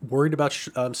worried about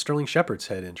Sterling Shepard's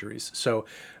head injuries. So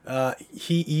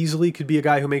he easily could be a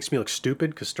guy who makes me look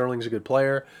stupid because Sterling's a good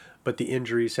player, but the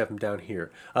injuries have him down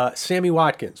here. Sammy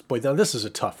Watkins. Boy, now this is a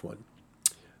tough one.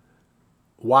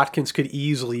 Watkins could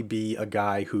easily be a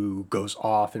guy who goes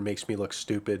off and makes me look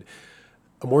stupid.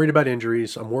 I'm worried about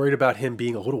injuries. I'm worried about him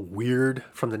being a little weird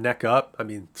from the neck up. I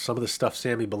mean, some of the stuff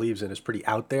Sammy believes in is pretty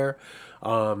out there.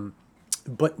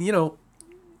 But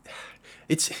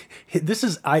I'd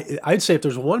say if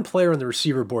there's one player on the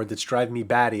receiver board that's driving me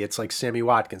batty, it's like Sammy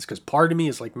Watkins, because part of me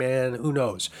is like, man, who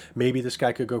knows? Maybe this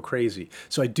guy could go crazy.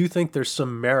 So I do think there's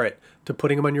some merit to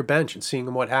putting him on your bench and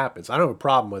seeing what happens. I don't have a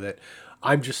problem with it.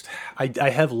 I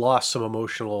have lost some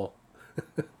emotional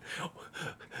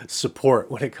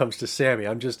support when it comes to Sammy.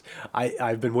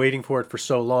 I've been waiting for it for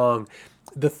so long.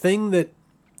 The thing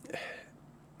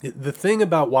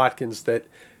about Watkins that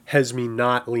has me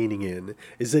not leaning in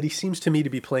is that he seems to me to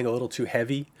be playing a little too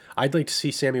heavy. I'd like to see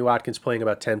Sammy Watkins playing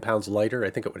about 10 pounds lighter. I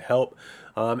think it would help.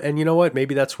 And you know what?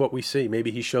 Maybe that's what we see.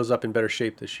 Maybe he shows up in better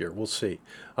shape this year. We'll see.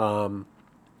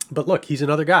 But look, he's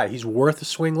another guy. He's worth a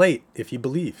swing late if you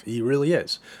believe. He really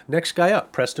is. Next guy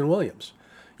up, Preston Williams.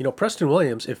 Preston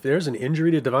Williams, if there's an injury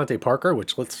to Devontae Parker,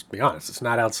 which let's be honest, it's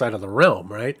not outside of the realm,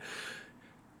 right?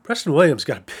 Preston Williams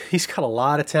he's got a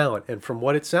lot of talent, and from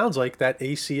what it sounds like, that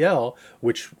ACL,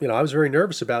 which I was very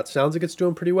nervous about, sounds like it's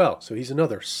doing pretty well. So he's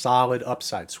another solid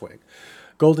upside swing.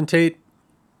 Golden Tate,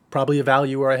 probably a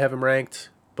value where I have him ranked,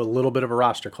 but a little bit of a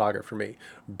roster clogger for me.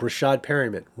 Brashad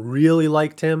Perryman, really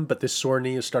liked him, but this sore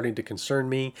knee is starting to concern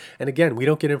me. And again, we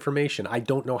don't get information. I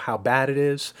don't know how bad it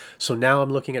is. So now I'm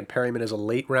looking at Perryman as a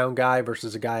late round guy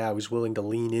versus a guy I was willing to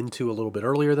lean into a little bit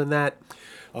earlier than that.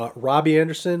 Robbie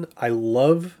Anderson, I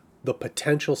love the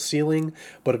potential ceiling,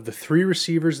 but of the three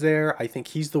receivers there, I think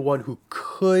he's the one who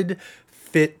could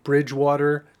fit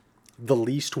Bridgewater the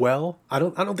least well. I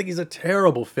don't think he's a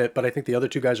terrible fit, but I think the other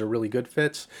two guys are really good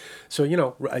fits. So,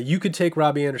 you could take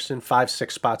Robbie Anderson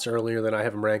 5-6 spots earlier than I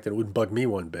have him ranked, and it wouldn't bug me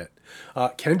one bit.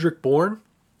 Kendrick Bourne,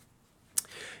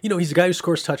 he's a guy who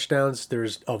scores touchdowns.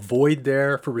 There's a void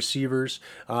there for receivers.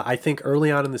 I think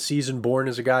early on in the season, Bourne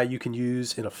is a guy you can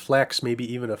use in a flex,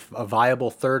 maybe even a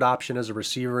viable third option as a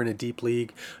receiver in a deep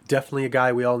league. Definitely a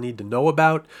guy we all need to know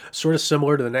about. Sort of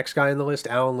similar to the next guy on the list,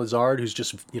 Alan Lazard, who's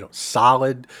just,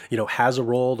 solid, has a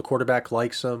role. The quarterback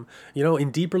likes him. In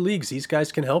deeper leagues, these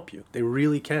guys can help you. They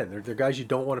really can. They're guys you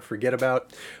don't want to forget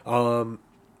about.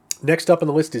 Next up on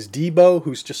the list is Debo,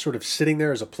 who's just sort of sitting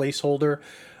there as a placeholder.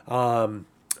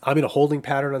 I'm in a holding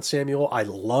pattern on Samuel. I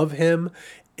love him.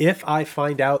 If I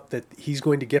find out that he's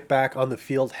going to get back on the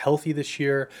field healthy this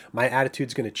year, my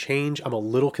attitude's going to change. I'm a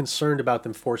little concerned about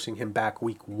them forcing him back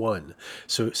week 1.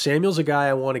 So Samuel's a guy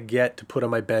I want to get to put on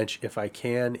my bench if I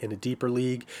can in a deeper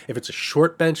league. If it's a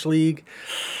short bench league,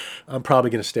 I'm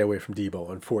probably going to stay away from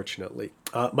Debo, unfortunately.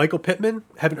 Michael Pittman,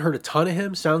 haven't heard a ton of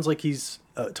him. Sounds like he's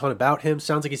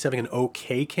having an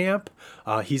okay camp.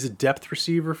 He's a depth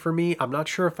receiver for me. I'm not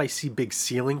sure if I see big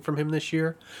ceiling from him this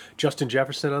year. Justin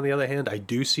Jefferson, on the other hand, I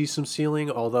do see some ceiling,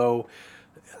 although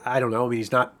I don't know. I mean,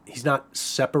 he's not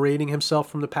separating himself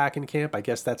from the pack in camp. I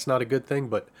guess that's not a good thing,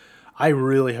 but I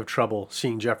really have trouble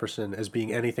seeing Jefferson as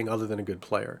being anything other than a good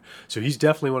player. So he's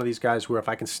definitely one of these guys where if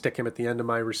I can stick him at the end of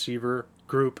my receiver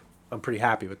group, I'm pretty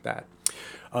happy with that.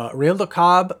 Randall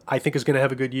Cobb, I think, is going to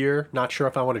have a good year. Not sure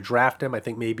if I want to draft him. I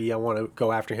think maybe I want to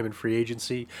go after him in free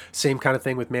agency. Same kind of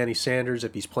thing with Manny Sanders.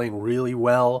 If he's playing really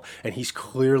well and he's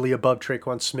clearly above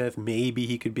Traquan Smith, maybe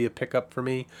he could be a pickup for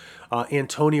me.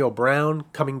 Antonio Brown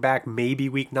coming back maybe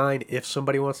week 9 if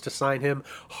somebody wants to sign him.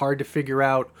 Hard to figure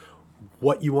out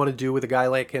what you want to do with a guy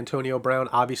like Antonio Brown.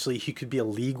 Obviously, he could be a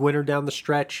league winner down the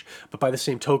stretch, but by the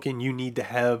same token, you need to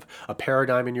have a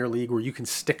paradigm in your league where you can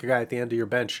stick a guy at the end of your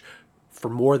bench for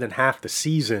more than half the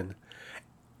season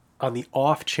on the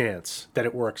off chance that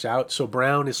it works out. So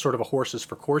Brown is sort of a horses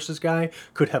for courses guy,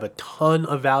 could have a ton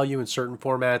of value in certain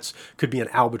formats, could be an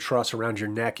albatross around your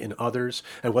neck in others.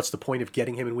 And what's the point of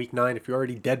getting him in week 9 if you're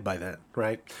already dead by then,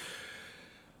 right?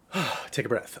 Take a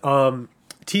breath.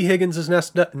 T. Higgins is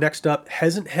next up.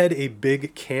 Hasn't had a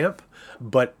big camp,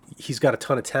 but he's got a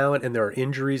ton of talent and there are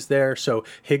injuries there. So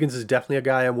Higgins is definitely a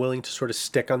guy I'm willing to sort of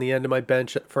stick on the end of my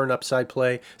bench for an upside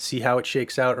play, see how it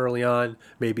shakes out early on.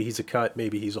 Maybe he's a cut,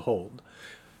 maybe he's a hold.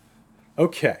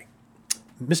 Okay,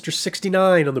 Mr.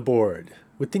 69 on the board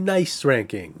with the nice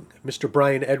ranking, Mr.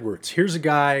 Brian Edwards. Here's a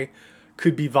guy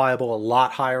could be viable a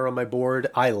lot higher on my board.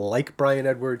 I like Brian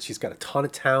Edwards. He's got a ton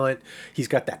of talent. He's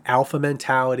got the alpha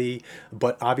mentality,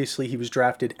 but obviously he was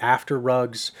drafted after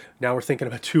Ruggs. Now we're thinking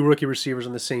about 2 rookie receivers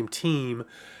on the same team.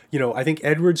 I think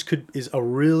Edwards is a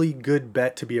really good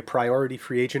bet to be a priority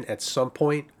free agent at some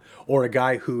point, or a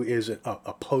guy who is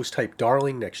a post-type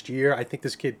darling next year. I think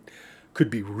this kid could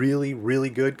be really,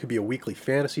 really good, could be a weekly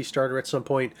fantasy starter at some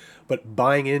point, but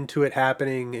buying into it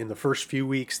happening in the first few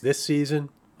weeks this season,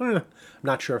 I'm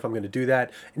not sure if I'm going to do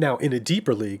that. Now, in a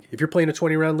deeper league, if you're playing a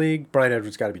 20-round league, Brian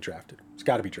Edwards got to be drafted. He's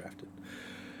got to be drafted.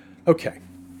 Okay.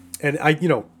 And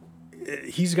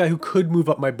he's a guy who could move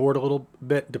up my board a little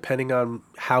bit depending on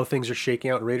how things are shaking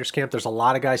out in Raiders camp. There's a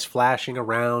lot of guys flashing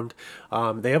around.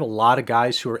 They have a lot of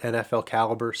guys who are NFL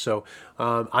caliber. So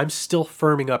I'm still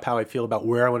firming up how I feel about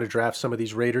where I want to draft some of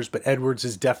these Raiders, but Edwards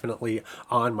is definitely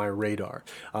on my radar.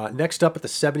 Next up at the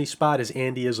 70 spot is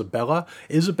Andy Isabella.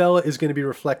 Isabella is going to be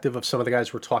reflective of some of the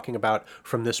guys we're talking about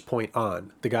from this point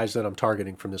on, the guys that I'm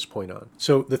targeting from this point on.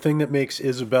 So the thing that makes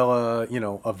Isabella,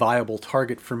 a viable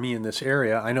target for me in this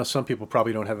area, I know some people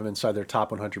probably don't have him inside their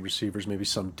top 100 receivers, maybe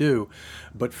some do,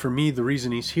 but for me, the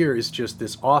reason he's here is just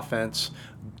this offense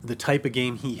the type of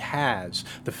game he has,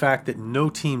 the fact that no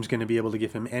team's going to be able to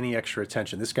give him any extra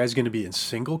attention. This guy's going to be in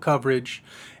single coverage,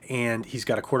 and he's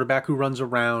got a quarterback who runs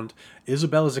around.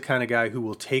 Isabella's the kind of guy who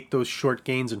will take those short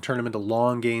gains and turn them into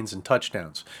long gains and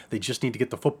touchdowns. They just need to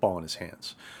get the football in his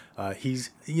hands.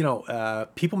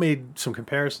 People made some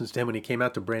comparisons to him when he came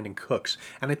out to Brandon Cooks,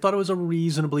 and I thought it was a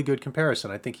reasonably good comparison.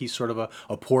 I think he's sort of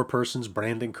a poor person's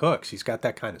Brandon Cooks. He's got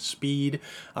that kind of speed,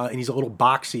 and he's a little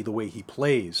boxy the way he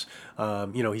plays.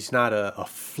 He's not a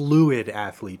fluid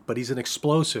athlete, but he's an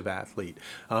explosive athlete.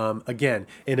 When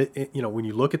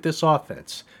you look at this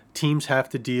offense, teams have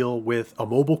to deal with a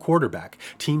mobile quarterback.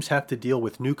 Teams have to deal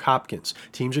with Nuke Hopkins.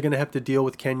 Teams are going to have to deal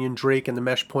with Kenyon Drake and the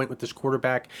mesh point with this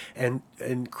quarterback and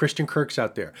Christian Kirk's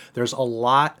out there. There's a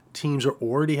lot teams are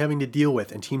already having to deal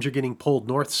with, and teams are getting pulled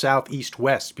north, south, east,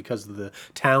 west because of the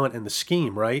talent and the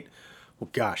scheme, right? Well,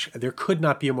 gosh, there could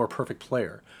not be a more perfect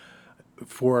player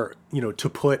to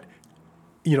put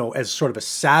as sort of a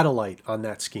satellite on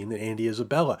that scheme than Andy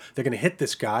Isabella. They're going to hit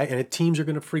this guy, and teams are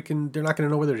going to they're not going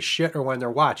to know whether to shit or wind their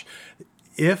watch.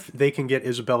 If they can get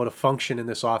Isabella to function in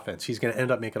this offense, he's going to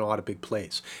end up making a lot of big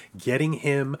plays. Getting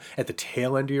him at the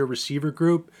tail end of your receiver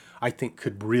group, I think,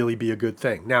 could really be a good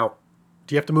thing. Now,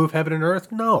 do you have to move heaven and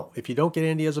earth? No. If you don't get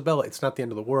Andy Isabella, it's not the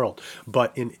end of the world.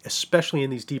 But especially in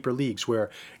these deeper leagues where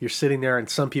you're sitting there and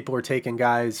some people are taking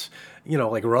guys,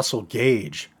 like Russell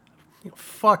Gage.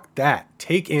 Fuck that.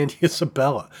 Take Andy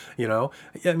Isabella.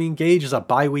 Gage is a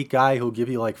bye-week guy who'll give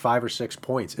you like 5 or 6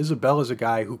 points. Isabella's a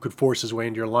guy who could force his way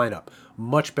into your lineup.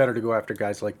 Much better to go after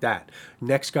guys like that.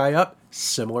 Next guy up,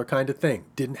 similar kind of thing.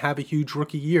 Didn't have a huge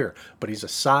rookie year, but he's a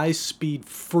size, speed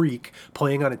freak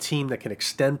playing on a team that can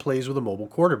extend plays with a mobile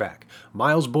quarterback.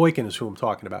 Miles Boykin is who I'm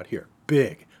talking about here.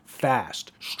 Big,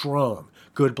 fast, strong,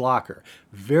 good blocker.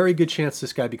 Very good chance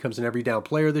this guy becomes an every down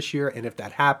player this year, and if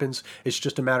that happens, it's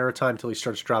just a matter of time until he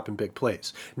starts dropping big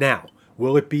plays. Now,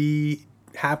 will it be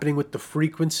happening with the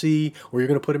frequency where you're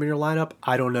going to put him in your lineup?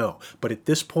 I don't know. But at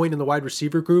this point in the wide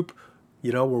receiver group,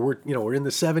 where we're in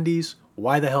the 70s,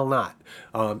 why the hell not?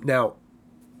 Now,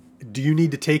 do you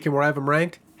need to take him where I have him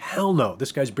ranked? Hell no.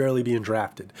 This guy's barely being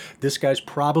drafted. This guy's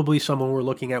probably someone we're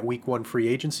looking at week 1 free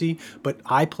agency, but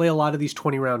I play a lot of these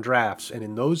 20-round drafts, and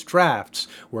in those drafts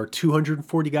where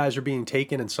 240 guys are being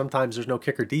taken and sometimes there's no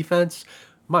kicker defense,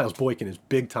 Miles Boykin is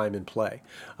big time in play.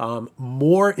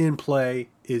 More in play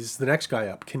is the next guy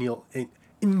up,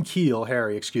 N'Keal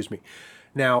Harry,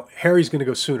 Now, Harry's going to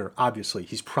go sooner, obviously.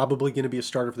 He's probably going to be a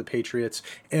starter for the Patriots.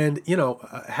 And,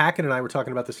 Hackett and I were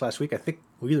talking about this last week. I think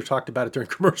we either talked about it during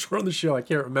commercial or on the show. I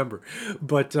can't remember.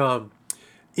 But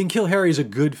N'Keal Harry is a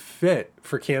good fit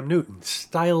for Cam Newton.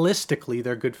 Stylistically,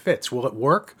 they're good fits. Will it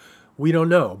work? We don't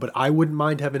know. But I wouldn't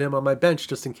mind having him on my bench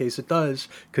just in case it does.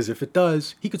 Because if it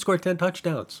does, he could score 10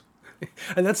 touchdowns.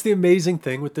 And that's the amazing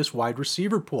thing with this wide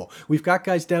receiver pool. We've got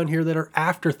guys down here that are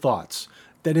afterthoughts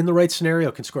that in the right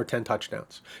scenario can score 10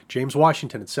 touchdowns. James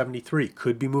Washington at 73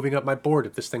 could be moving up my board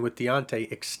if this thing with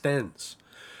Deontay extends.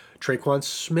 Traquan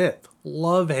Smith,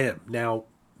 love him. Now,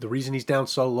 the reason he's down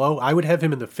so low, I would have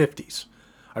him in the 50s.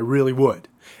 I really would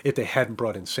if they hadn't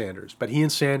brought in Sanders. But he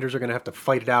and Sanders are going to have to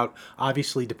fight it out,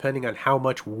 obviously, depending on how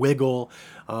much wiggle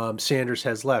Sanders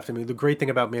has left. I mean, the great thing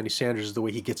about Manny Sanders is the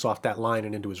way he gets off that line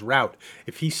and into his route.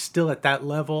 If he's still at that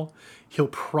level,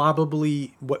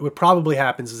 what probably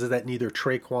happens is that neither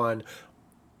Traquan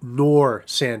nor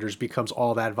Sanders becomes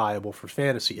all that viable for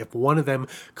fantasy. If one of them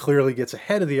clearly gets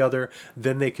ahead of the other,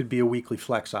 then they could be a weekly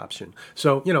flex option.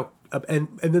 So,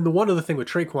 and then the one other thing with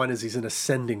Traquan is he's an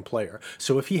ascending player.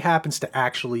 So if he happens to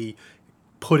actually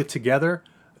put it together,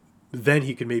 then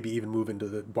he could maybe even move into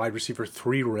the wide receiver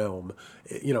 3 realm.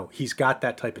 He's got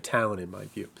that type of talent in my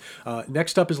view.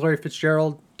 Next up is Larry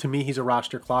Fitzgerald. To me, he's a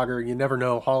roster clogger. You never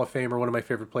know. Hall of Famer, one of my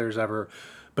favorite players ever.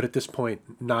 But at this point,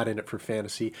 not in it for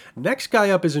fantasy. Next guy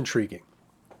up is intriguing.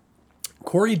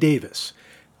 Corey Davis,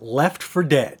 left for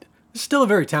dead. Still a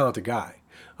very talented guy.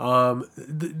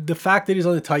 The fact that he's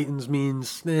on the Titans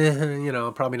means,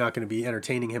 I'm probably not going to be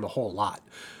entertaining him a whole lot.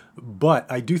 But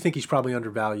I do think he's probably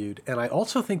undervalued. And I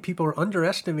also think people are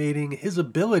underestimating his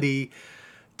ability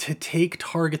to take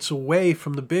targets away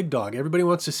from the big dog. Everybody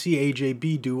wants to see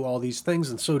AJB do all these things,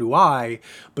 and so do I.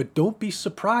 But don't be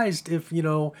surprised if,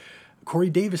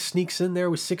 Corey Davis sneaks in there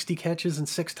with 60 catches and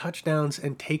 6 touchdowns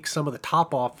and takes some of the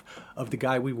top off of the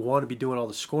guy we want to be doing all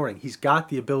the scoring. He's got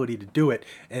the ability to do it,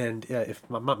 and if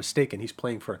I'm not mistaken, he's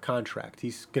playing for a contract.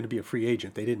 He's going to be a free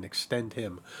agent. They didn't extend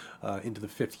him into the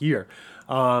 5th year.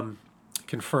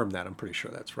 Confirm that. I'm pretty sure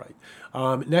that's right.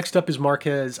 Next up is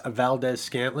Marquez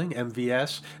Valdez-Scantling,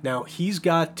 MVS. Now, he's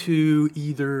got to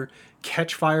either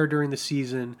catch fire during the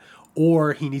season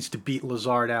or he needs to beat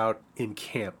Lazard out in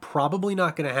camp. Probably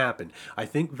not going to happen. I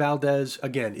think Valdez,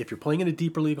 again, if you're playing in a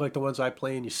deeper league like the ones I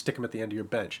play in, you stick him at the end of your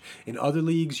bench. In other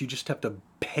leagues, you just have to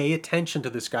pay attention to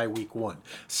this guy week one.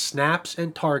 Snaps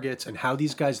and targets and how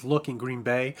these guys look in Green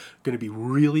Bay going to be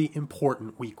really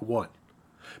important week one,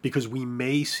 because we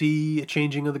may see a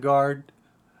changing of the guard.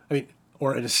 I mean,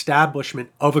 or an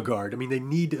establishment of a guard. I mean, they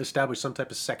need to establish some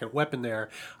type of second weapon there.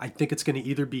 I think it's going to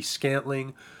either be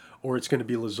Scantling or it's going to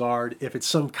be Lazard. If it's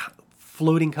some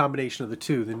floating combination of the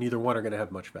two, then neither one are going to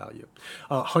have much value.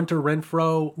 Hunter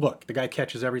Renfrow, look, the guy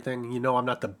catches everything. You know, I'm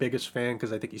not the biggest fan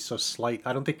because I think he's so slight.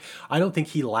 I don't think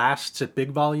he lasts at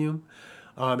big volume.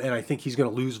 And I think he's going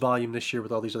to lose volume this year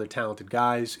with all these other talented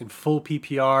guys. In full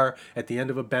PPR, at the end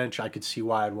of a bench, I could see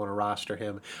why I'd want to roster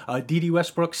him. D.D.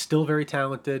 Westbrook, still very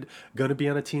talented. Going to be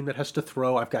on a team that has to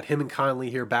throw. I've got him and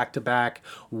Conley here back to back.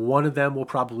 One of them will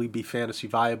probably be fantasy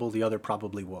viable. The other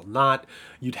probably will not.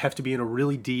 You'd have to be in a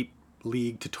really deep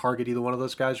league to target either one of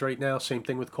those guys right now. Same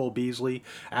thing with Cole Beasley.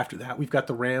 After that, we've got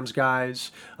the Rams guys.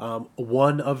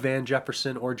 One of Van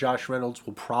Jefferson or Josh Reynolds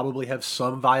will probably have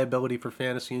some viability for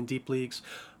fantasy in deep leagues.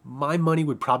 My money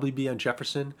would probably be on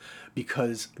Jefferson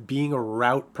because being a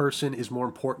route person is more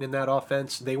important in that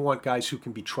offense. They want guys who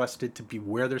can be trusted to be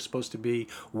where they're supposed to be,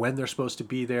 when they're supposed to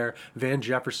be there. Van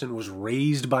Jefferson was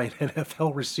raised by an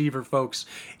NFL receiver, folks.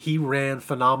 He ran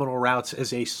phenomenal routes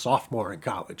as a sophomore in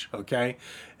college, okay?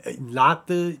 Not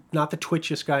the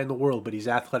twitchiest guy in the world, but he's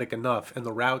athletic enough, and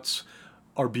the routes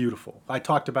are beautiful. I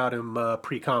talked about him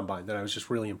pre-combine, that I was just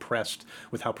really impressed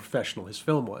with how professional his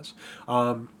film was.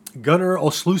 Gunnar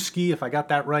Olszewski, if I got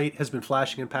that right, has been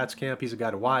flashing in Pat's camp. He's a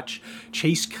guy to watch.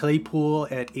 Chase Claypool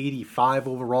at 85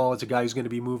 overall is a guy who's going to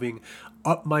be moving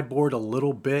up my board a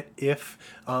little bit if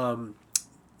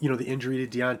the injury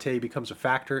to Deontay becomes a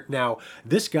factor. Now,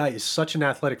 this guy is such an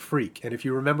athletic freak. And if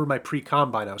you remember my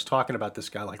pre-combine, I was talking about this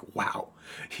guy like, wow,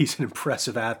 he's an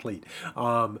impressive athlete.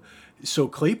 So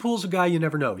Claypool's a guy you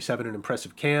never know. He's having an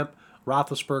impressive camp.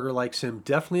 Roethlisberger likes him.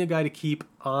 Definitely a guy to keep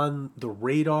on the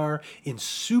radar. In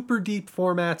super deep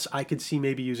formats, I could see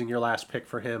maybe using your last pick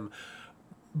for him.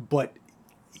 But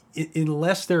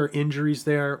unless there are injuries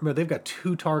there, they've got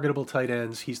two targetable tight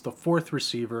ends. He's the fourth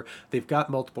receiver. They've got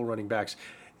multiple running backs.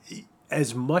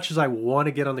 As much as I want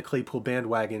to get on the Claypool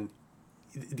bandwagon,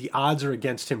 the odds are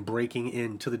against him breaking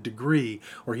in to the degree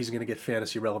where he's going to get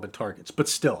fantasy relevant targets. But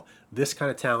still, this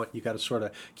kind of talent you got to sort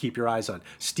of keep your eyes on.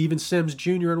 Steven Sims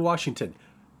Jr. in Washington.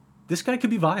 This guy could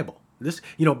be viable.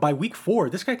 By week 4,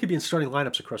 this guy could be in starting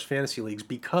lineups across fantasy leagues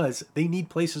because they need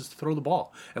places to throw the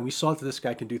ball. And we saw that this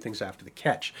guy can do things after the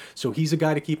catch. So he's a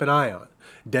guy to keep an eye on.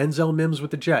 Denzel Mims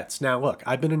with the Jets. Now, look,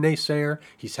 I've been a naysayer.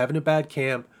 He's having a bad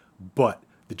camp, but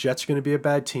the Jets are going to be a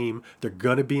bad team. They're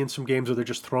going to be in some games where they're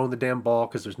just throwing the damn ball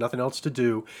because there's nothing else to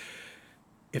do.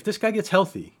 If this guy gets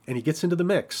healthy and he gets into the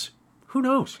mix, who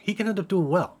knows? He can end up doing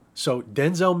well. So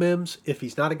Denzel Mims, if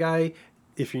he's not a guy,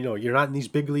 if you're not in these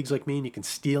big leagues like me and you can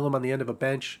steal him on the end of a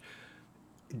bench,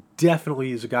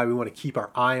 definitely is a guy we want to keep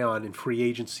our eye on in free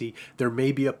agency. There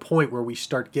may be a point where we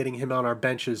start getting him on our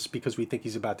benches because we think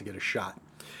he's about to get a shot.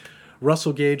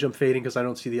 Russell Gage, I'm fading because I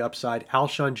don't see the upside.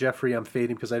 Alshon Jeffrey, I'm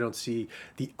fading because I don't see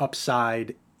the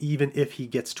upside. Even if he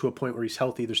gets to a point where he's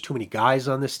healthy, there's too many guys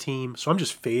on this team. So I'm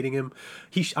just fading him.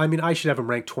 I should have him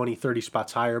ranked 20, 30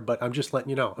 spots higher, but I'm just letting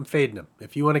you know. I'm fading him.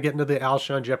 If you want to get into the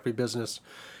Alshon Jeffrey business,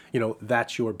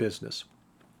 that's your business.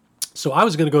 So I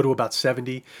was going to go to about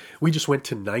 70. We just went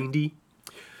to 90.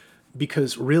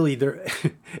 Because really,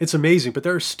 it's amazing, but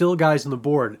there are still guys on the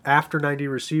board after 90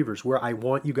 receivers where I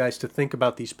want you guys to think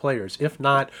about these players. If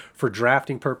not for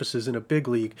drafting purposes in a big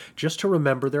league, just to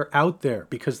remember they're out there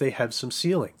because they have some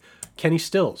ceiling. Kenny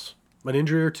Stills, an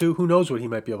injury or two, who knows what he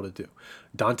might be able to do.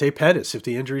 Dante Pettis, if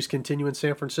the injuries continue in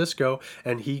San Francisco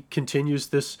and he continues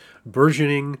this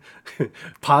burgeoning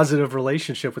positive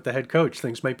relationship with the head coach,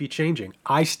 things might be changing.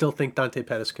 I still think Dante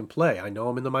Pettis can play. I know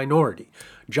I'm in the minority.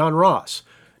 John Ross.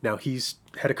 Now, he's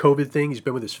had a COVID thing. He's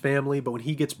been with his family. But when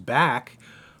he gets back,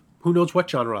 who knows what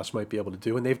John Ross might be able to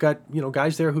do. And they've got,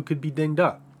 guys there who could be dinged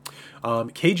up.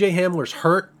 KJ Hamler's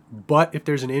hurt, but if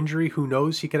there's an injury, who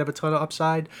knows? He could have a ton of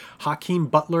upside. Hakeem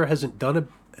Butler hasn't done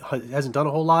a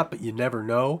whole lot, but you never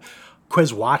know.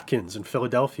 Quez Watkins in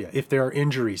Philadelphia. If there are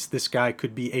injuries, this guy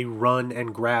could be a run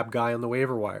and grab guy on the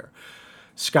waiver wire.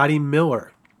 Scotty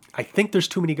Miller. I think there's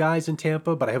too many guys in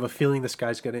Tampa, but I have a feeling this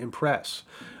guy's going to impress.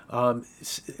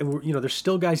 There's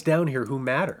still guys down here who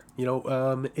matter, in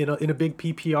a big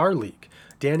PPR league.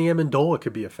 Danny Amendola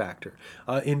could be a factor.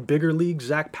 In bigger leagues,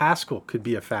 Zach Pascal could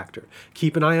be a factor.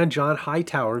 Keep an eye on John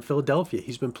Hightower in Philadelphia.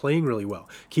 He's been playing really well.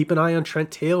 Keep an eye on Trent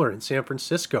Taylor in San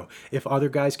Francisco if other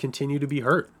guys continue to be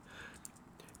hurt.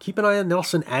 Keep an eye on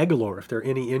Nelson Aguilar if there are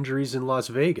any injuries in Las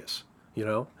Vegas. You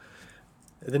know,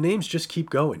 the names just keep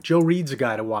going. Joe Reed's a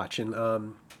guy to watch, and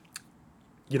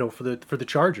for the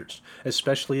Chargers,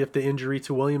 especially if the injury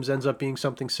to Williams ends up being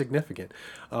something significant.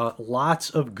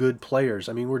 Lots of good players.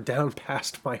 I mean, we're down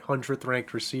past my 100th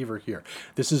ranked receiver here.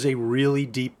 This is a really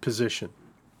deep position.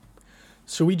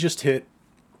 So we just hit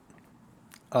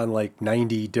on like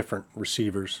 90 different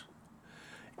receivers.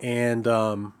 And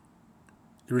the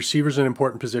receiver's an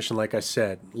important position, like I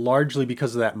said, largely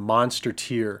because of that monster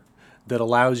tier that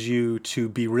allows you to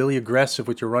be really aggressive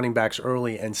with your running backs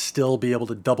early and still be able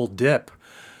to double dip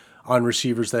on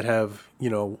receivers that have,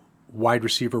 wide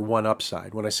receiver 1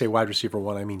 upside. When I say wide receiver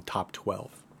 1, I mean top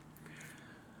 12.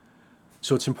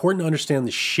 So it's important to understand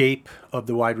the shape of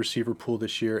the wide receiver pool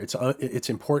this year. It's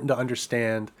important to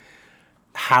understand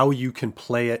how you can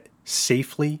play it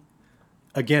safely.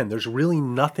 Again, there's really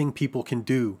nothing people can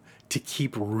do to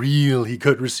keep really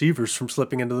good receivers from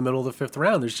slipping into the middle of the 5th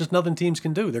round. There's just nothing teams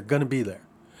can do. They're going to be there.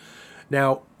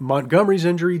 Now, Montgomery's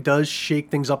injury does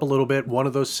shake things up a little bit. One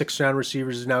of those 6th-round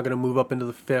receivers is now going to move up into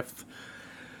the 5th.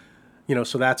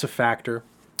 So that's a factor.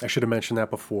 I should have mentioned that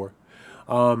before.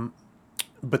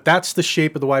 But that's the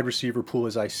shape of the wide receiver pool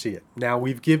as I see it. Now,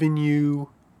 we've given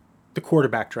you the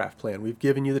quarterback draft plan. We've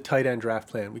given you the tight end draft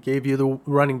plan. We gave you the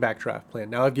running back draft plan.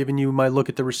 Now I've given you my look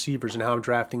at the receivers and how I'm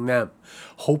drafting them.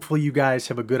 Hopefully you guys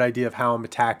have a good idea of how I'm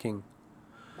attacking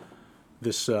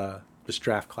this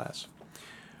draft class.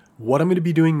 What I'm going to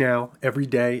be doing now every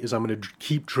day is I'm going to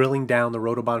keep drilling down the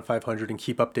Rotobahn 500 and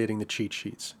keep updating the cheat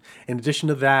sheets. In addition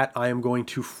to that, I am going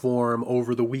to form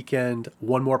over the weekend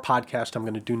one more podcast I'm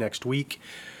going to do next week.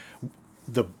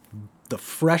 The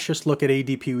freshest look at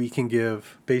ADP we can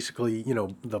give, basically,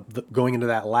 the going into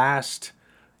that last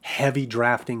heavy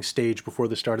drafting stage before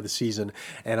the start of the season,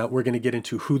 and we're going to get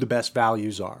into who the best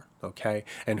values are, okay,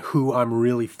 and who I'm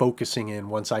really focusing in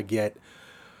once I get,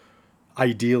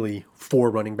 ideally, 4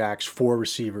 running backs, 4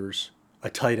 receivers, a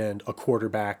tight end, a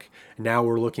quarterback. Now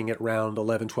we're looking at round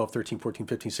 11, 12, 13, 14,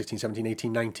 15, 16, 17,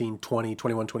 18, 19, 20,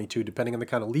 21, 22, depending on the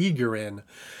kind of league you're in.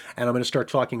 And I'm going to start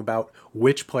talking about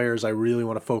which players I really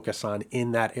want to focus on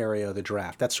in that area of the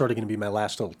draft. That's sort of going to be my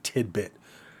last little tidbit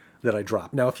that I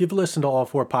drop. Now, if you've listened to all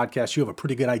 4 podcasts, you have a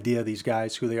pretty good idea of these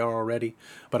guys, who they are already,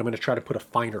 but I'm going to try to put a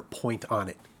finer point on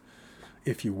it,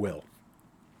 if you will.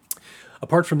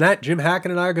 Apart from that, Jim Hackett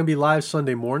and I are going to be live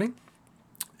Sunday morning,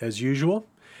 as usual.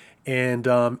 And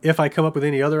if I come up with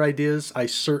any other ideas, I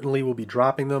certainly will be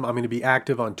dropping them. I'm going to be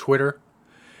active on Twitter.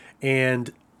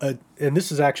 And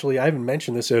this is actually, I haven't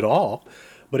mentioned this at all,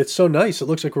 but it's so nice. It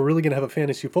looks like we're really going to have a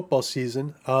fantasy football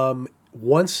season.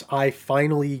 Once I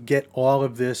finally get all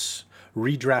of this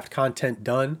redraft content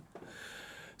done,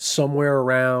 somewhere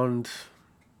around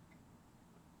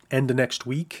end of next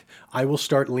week, I will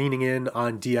start leaning in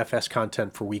on DFS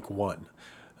content for week 1.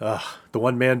 The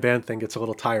one-man band thing gets a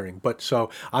little tiring. But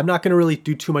so I'm not going to really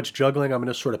do too much juggling. I'm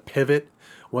going to sort of pivot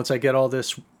once I get all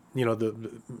this, the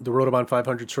Rotobahn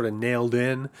 500 sort of nailed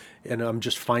in, and I'm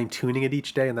just fine-tuning it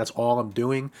each day, and that's all I'm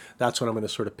doing. That's when I'm going to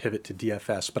sort of pivot to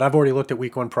DFS. But I've already looked at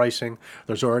week 1 pricing.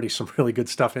 There's already some really good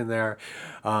stuff in there.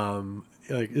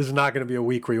 This is not going to be a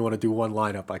week where you want to do one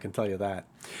lineup, I can tell you that.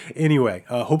 Anyway,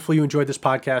 hopefully you enjoyed this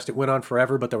podcast. It went on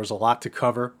forever, but there was a lot to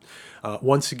cover.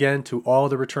 Once again, to all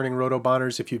the returning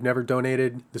Rotobahnners, if you've never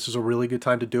donated, this is a really good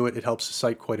time to do it. It helps the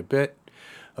site quite a bit.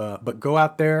 But go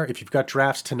out there. If you've got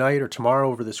drafts tonight or tomorrow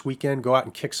over this weekend, go out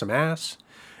and kick some ass.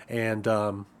 And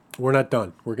we're not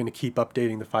done. We're going to keep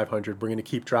updating the 500. We're going to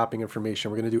keep dropping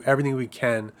information. We're going to do everything we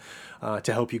can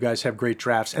to help you guys have great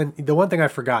drafts. And the one thing I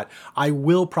forgot, I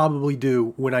will probably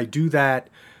do, when I do that,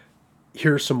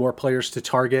 here's some more players to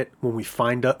target when we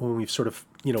when we've sort of,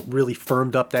 really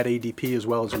firmed up that ADP as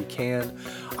well as we can.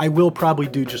 I will probably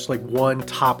do just like one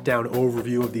top-down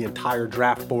overview of the entire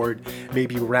draft board,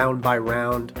 maybe round by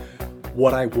round,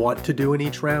 what I want to do in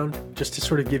each round, just to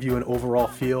sort of give you an overall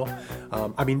feel.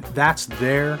 That's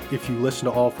there if you listen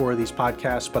to all 4 of these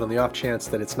podcasts, but on the off chance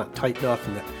that it's not tight enough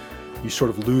and that you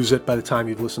sort of lose it by the time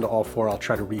you've listened to all 4, I'll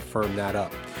try to refirm that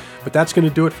up. But that's going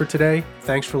to do it for today.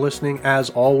 Thanks for listening,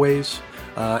 as always,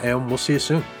 and we'll see you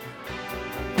soon.